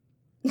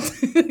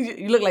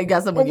 You look like you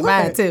got something on your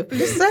mind, too.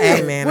 Just say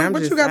Hey it. man, What I'm you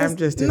just gotta- I'm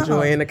just no.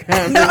 enjoying the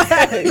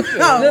conversation.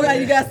 No, Look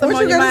like you got something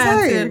what on you your gotta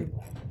mind, say?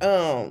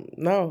 too.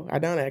 No, I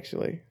don't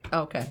actually.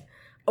 Okay.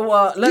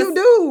 Well, let's You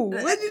do.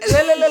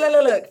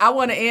 Look. I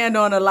want to end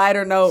on a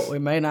lighter note. It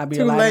may not be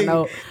Too a lighter late.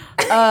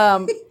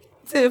 note.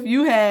 Tiff,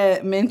 you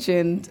had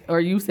mentioned, or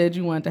you said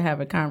you wanted to have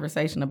a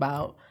conversation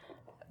about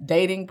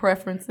dating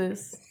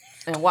preferences,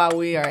 and while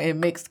we are in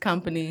mixed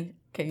company,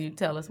 can you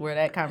tell us where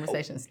that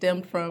conversation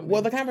stemmed from?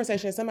 Well, the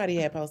conversation somebody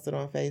had posted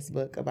on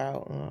Facebook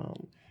about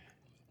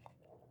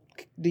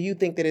do you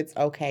think that it's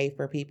okay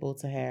for people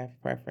to have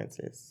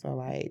preferences? So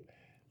like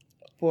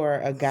for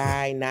a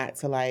guy not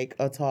to like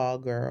a tall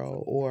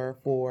girl, or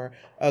for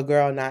a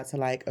girl not to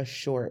like a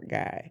short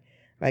guy.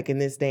 Like in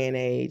this day and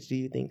age, do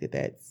you think that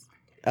that's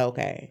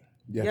okay?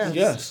 Yes.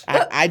 Yes.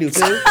 I do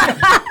too.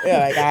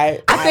 Yeah,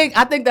 like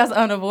I think that's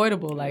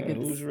unavoidable. Like Yeah, it's,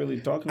 who's really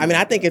talking? I mean,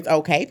 I about think it's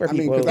okay for I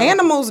mean, people. 'cause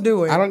Animals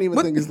do it. I don't even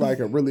What- think it's like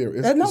a really.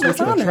 It's, No, it's that's what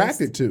you're honest.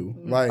 attracted to.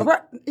 Like,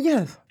 Right.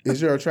 Yes.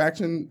 is your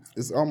attraction?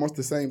 It's almost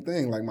the same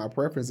thing. Like my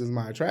preference is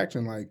my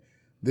attraction. Like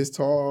this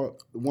tall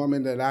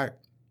woman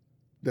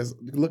that's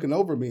looking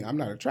over me, I'm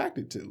not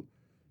attracted to.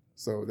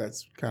 So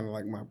that's kind of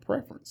like my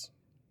preference.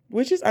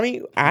 Which is, I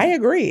mean, I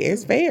agree.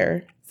 It's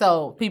fair.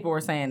 so people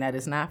were saying that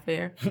it's not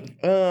fair.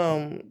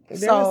 There was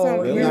So,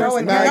 some- you there know was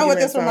what- some you know what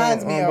this arguments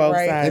reminds me on of, both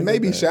right? sides It may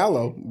of be the-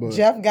 shallow, but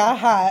Jeff got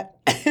hot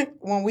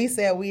when we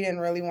said we didn't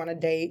really want to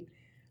date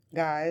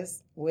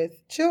guys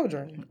with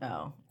children.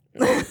 Oh.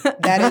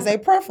 That is a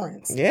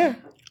preference. Yeah.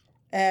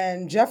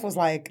 And Jeff was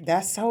like,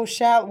 "That's so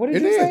shallow." What did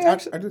it you is.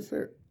 say? I just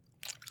said.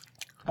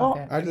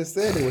 Okay. I just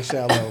said it was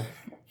shallow.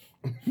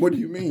 What do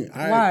you mean?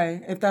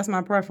 Why? If that's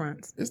my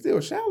preference. It's still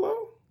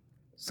shallow.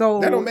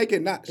 So That don't make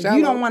it not shallow.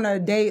 You don't want to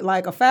date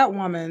like a fat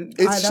woman.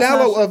 It's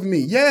shallow of me.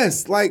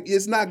 Yes, like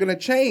it's not gonna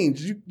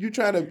change. You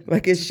try to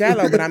Like it's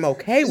shallow, but I'm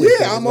okay with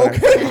it. yeah, I'm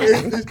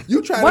okay.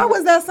 You try. Why to,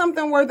 was that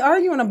something worth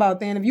arguing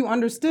about then? If you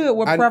understood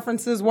what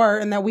preferences were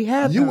and that we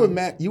had You them? were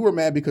mad. You were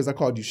mad because I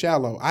called you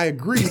shallow. I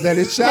agree that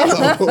it's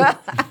shallow.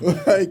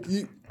 Like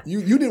you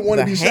didn't want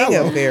to be hang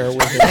shallow. up there with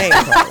the name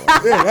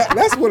call. Yeah,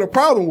 that's what the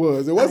problem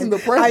was. It wasn't the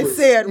I preference.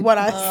 said what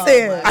I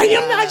said. I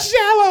am not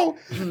shallow.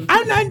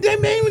 I'm not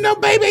even no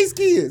baby's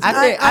kids.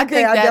 I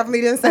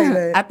definitely didn't say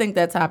that. I think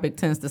that topic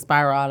tends to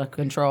spiral out of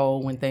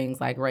control when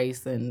things like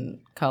race and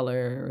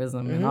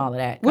colorism and all of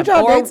that. Would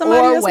y'all date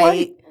somebody that's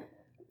white?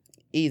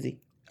 Easy.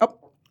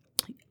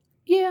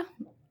 Yeah.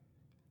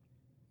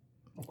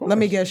 Let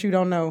me guess, you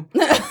don't know.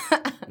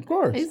 Of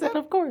course. He said,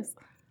 of course.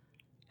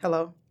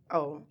 Hello.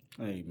 Oh,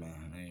 Hey man.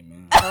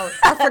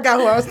 I forgot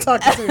who I was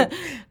talking to.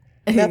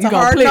 That's You a gonna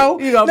hard plead- no.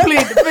 You gonna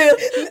plead the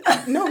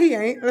fifth? No, he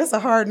ain't. That's a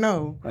hard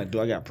no. Like, do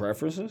I got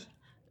preferences?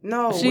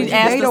 No, would She you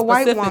asked date a a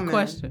white specific woman?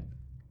 question.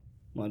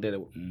 Well,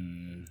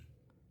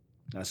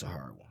 that's a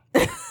hard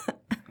one.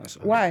 That's a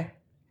hard Why?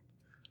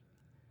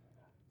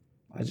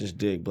 I just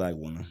dig black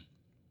women.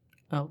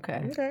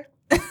 Okay. Okay.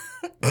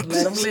 Let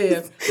him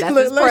live. That's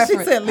his Look, she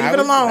preference. said, leave it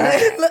alone.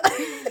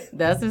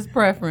 That's his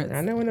preference.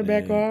 I know when to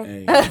back off.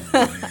 Hey,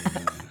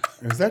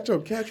 Is that your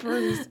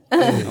catchphrase?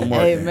 I'm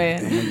working.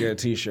 Amen. I'm gonna get a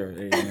T-shirt.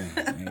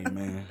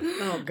 Amen.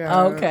 Oh,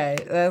 God. Okay,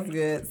 that's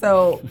good.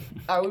 So,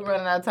 are we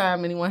running out of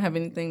time? Anyone have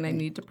anything they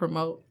need to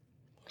promote?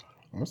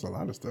 That's a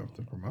lot of stuff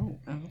to promote.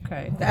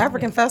 Okay. The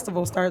African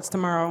Festival starts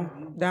tomorrow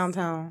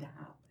downtown.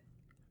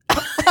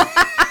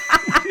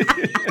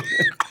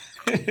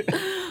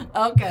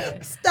 Okay.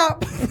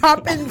 Stop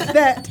popping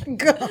that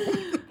gum.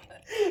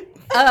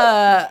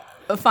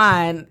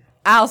 Fine.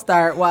 I'll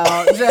start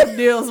while Jeff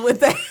deals with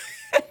that.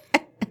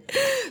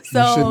 So,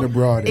 You shouldn't have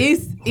brought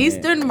it.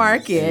 Eastern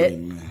Market.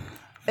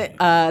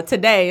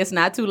 Today, it's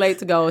not too late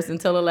to go. It's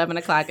until 11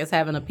 o'clock. It's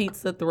having a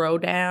pizza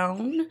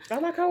throwdown. Oh,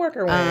 my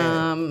coworker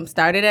went.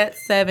 Started at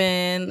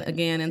 7,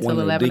 again until One of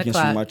the 11 deacons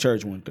from my o'clock.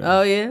 church went there.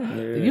 Oh, yeah?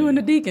 You and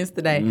the Deacons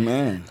today.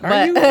 Man.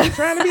 Are you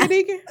trying to be a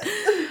deacon?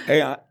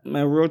 Hey,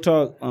 man, real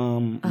talk.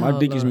 My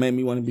deacons made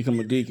me want to become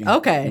a deacon.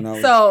 Okay, when I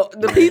was so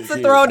the pizza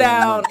kid.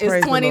 throwdown is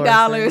Praise the Lord,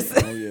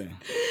 $20. Oh yeah.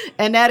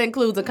 And that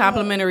includes a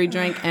complimentary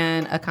drink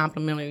and a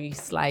complimentary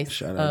slice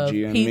Shout out of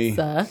G and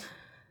pizza.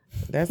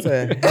 That's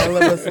a hell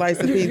of a slice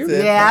of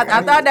pizza. Yeah,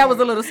 I thought that was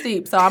a little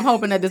steep. So I'm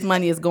hoping that this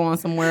money is going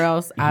somewhere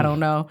else. I don't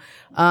know.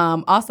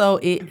 Also,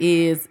 it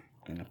is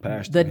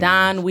the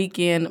Don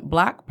Weekend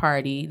Block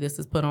Party. This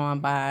is put on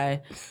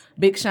by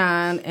Big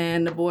Sean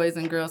and the Boys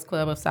and Girls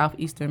Club of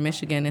Southeastern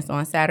Michigan. It's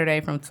on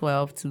Saturday from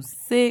 12 to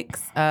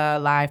 6.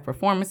 Live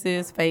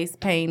performances, face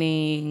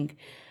painting.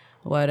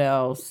 What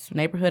else?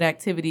 Neighborhood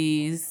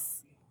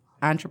activities,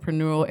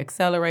 entrepreneurial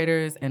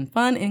accelerators, and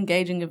fun,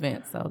 engaging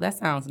events. So that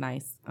sounds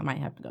nice. I might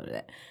have to go to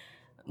that.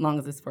 As long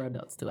as it's for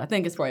adults, too. I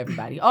think it's for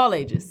everybody, all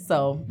ages.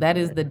 So that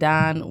is the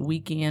Don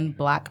Weekend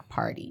Block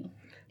Party.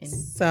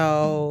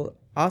 So,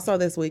 also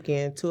this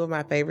weekend, two of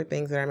my favorite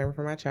things that I remember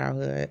from my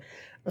childhood,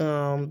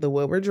 the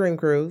Woodward Dream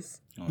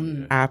Cruise.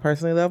 I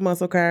personally love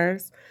muscle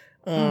cars.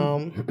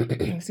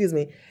 Excuse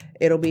me.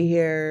 It'll be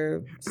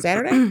here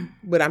Saturday,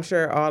 but I'm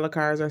sure all the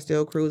cars are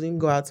still cruising.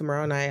 Go out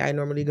tomorrow night. I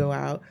normally go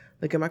out,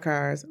 look at my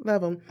cars,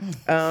 love them.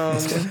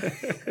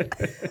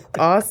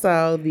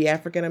 Also, the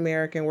African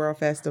American World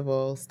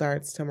Festival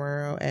starts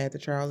tomorrow at the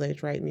Charles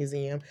H. Wright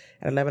Museum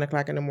at 11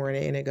 o'clock in the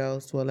morning, and it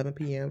goes to 11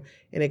 p.m.,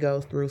 and it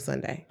goes through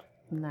Sunday.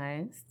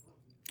 Nice.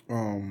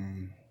 I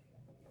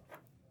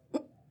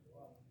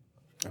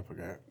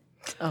forgot.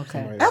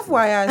 Okay.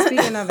 FYI,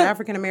 speaking of the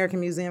African American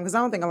Museum, because I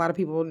don't think a lot of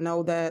people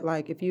know that,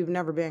 like, if you've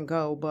never been,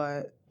 go,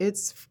 but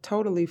it's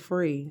totally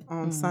free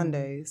on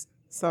Sundays.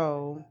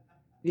 So,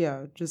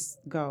 yeah, just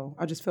go.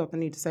 I just felt the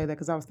need to say that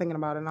because I was thinking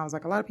about it, and I was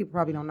like, a lot of people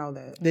probably don't know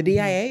that. The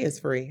DIA is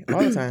free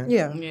all the time.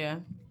 Yeah. Yeah.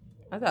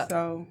 I thought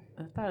So,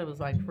 it was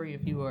like free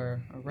if you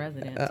were a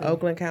resident. too.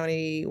 Oakland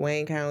County,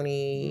 Wayne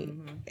County,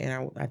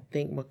 and I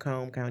think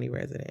Macomb County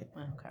resident.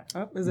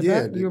 Okay. is it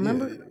back? You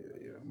remember?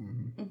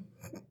 Yeah.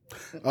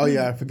 Oh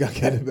yeah, I forgot to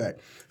get it back.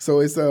 So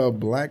it's a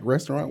Black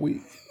Restaurant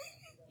Week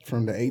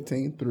from the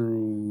 18th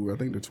through I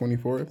think the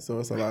 24th. So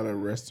it's a lot of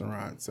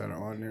restaurants that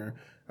are on there.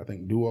 I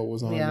think Duo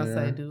was on Yeah, there.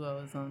 I'll say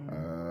Duo is on.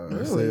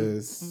 It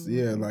says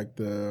like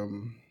the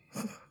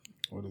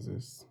what is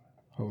this?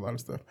 Whole lot of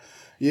stuff.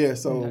 Yeah,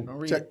 so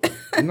check.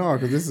 No,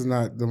 because this is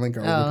not the link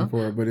I was looking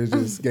for, but it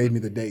just gave me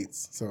the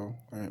dates. So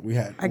we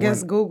had. I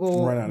guess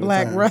Google run out of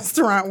Black time.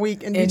 Restaurant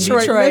Week in In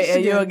Detroit, Detroit, Michigan.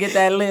 and you'll get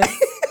that list.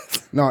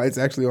 No, it's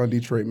actually on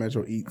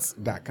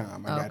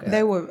DetroitMetroEats.com. I got that.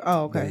 They were,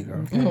 okay. you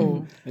go.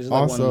 Cool. Is it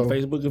like Also- one of the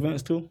Facebook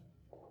events too?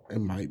 It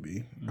might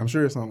be. I'm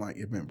sure it's on like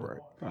Eventbrite.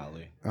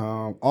 Probably.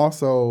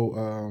 Also,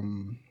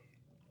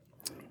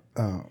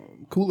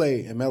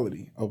 Kool-Aid and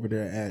Melody over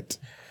there at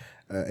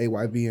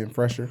AYV and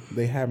Fresher,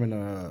 they having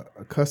a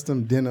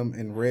custom denim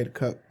and red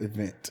cup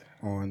event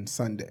on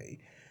Sunday,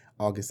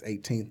 August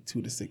 18th,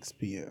 2 to 6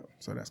 p.m.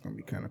 So that's going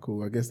to be kind of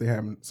cool. I guess they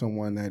have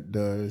someone that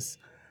does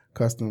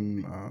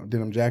custom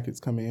denim jackets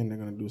coming in. They're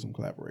gonna do some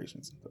collaborations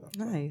and stuff.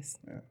 Nice.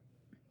 Yeah. Check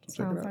it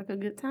Sounds out. like a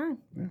good time.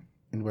 Yeah.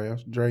 Anybody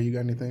else? Dre, you got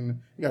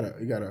anything? You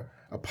got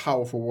a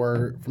powerful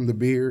word from the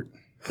beard.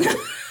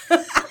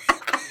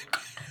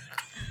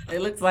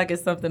 It looks like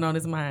it's something on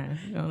his mind.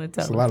 You want to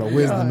tell There's a lot of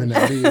wisdom in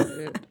that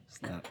beard.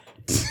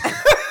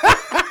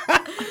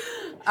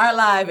 Our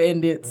live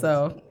ended,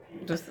 so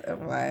just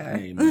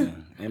FYI.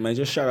 Hey man,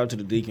 just shout out to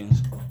the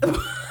Deacons.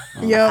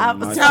 Yeah,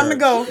 My it's time to church,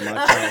 go.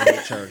 My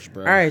childhood church,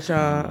 bro. All right,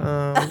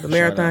 y'all. The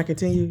marathon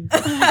continues.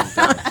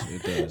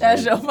 It does.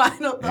 That's your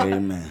final thought.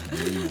 Amen.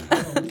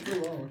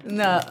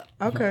 No,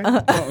 Okay.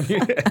 Oh,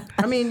 yeah.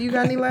 I mean, you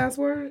got any last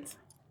words?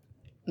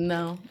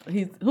 no.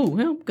 He's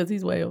him? Because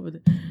he's way over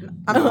there.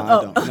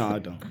 No, I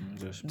don't.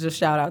 Just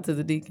shout out to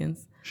the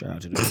Deacons. Shout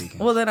out to the Deacons.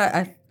 Well, then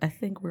I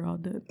think we're all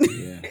done.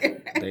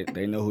 Yeah,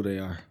 they know who they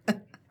are.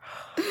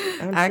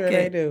 I'm I sure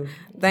they do.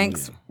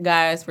 Thanks,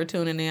 guys, for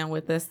tuning in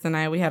with us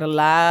tonight. We had a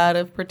lot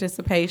of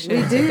participation.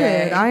 We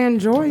today. did. I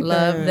enjoyed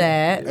Love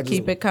that. that.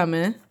 Keep it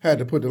coming. Had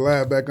to put the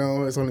live back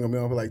on. It's only gonna be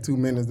on for like 2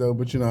 minutes though,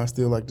 but I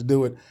still like to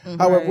do it. Mm-hmm.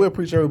 However, we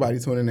appreciate everybody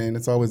tuning in.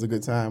 It's always a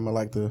good time. I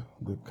like the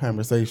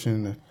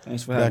conversation, the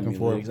Thanks for back having and me,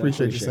 forth. Legs. I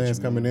Appreciate you appreciate saying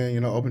you, coming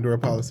in. Open door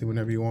policy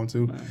whenever you want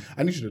to.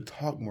 I need you to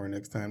talk more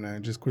next time now.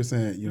 Just quit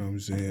saying, you know what I'm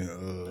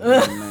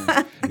saying.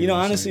 Man.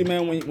 Honestly,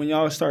 man, when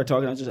y'all start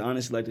talking, I just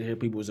honestly like to hear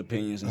people's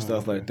opinions and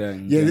stuff like that.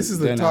 And Yeah, then- this is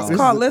the then talk- I'll- this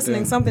Called is-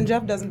 listening. Something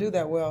Jeff doesn't do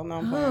that well. No,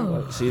 I'm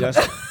playing. See, that's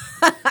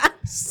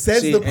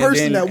Says see, the and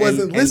person then- that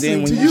wasn't and listening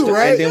then to when you, sta-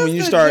 right? And then when you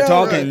That's start the-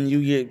 talking, right.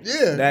 you get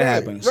Yeah, that right,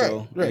 happens. right,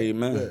 So, right,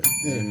 amen,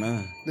 yeah.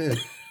 amen. Yeah.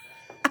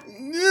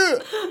 Yeah.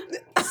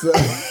 So,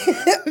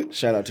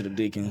 Shout out to the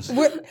Deacons.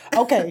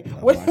 Okay. my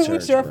What's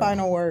church, your bro.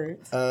 final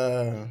words?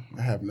 I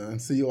have none.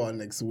 See you all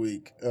next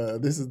week.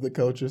 This is the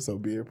culture, so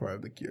be a part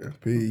of the cure.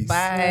 Peace.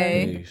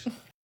 Bye. Peace.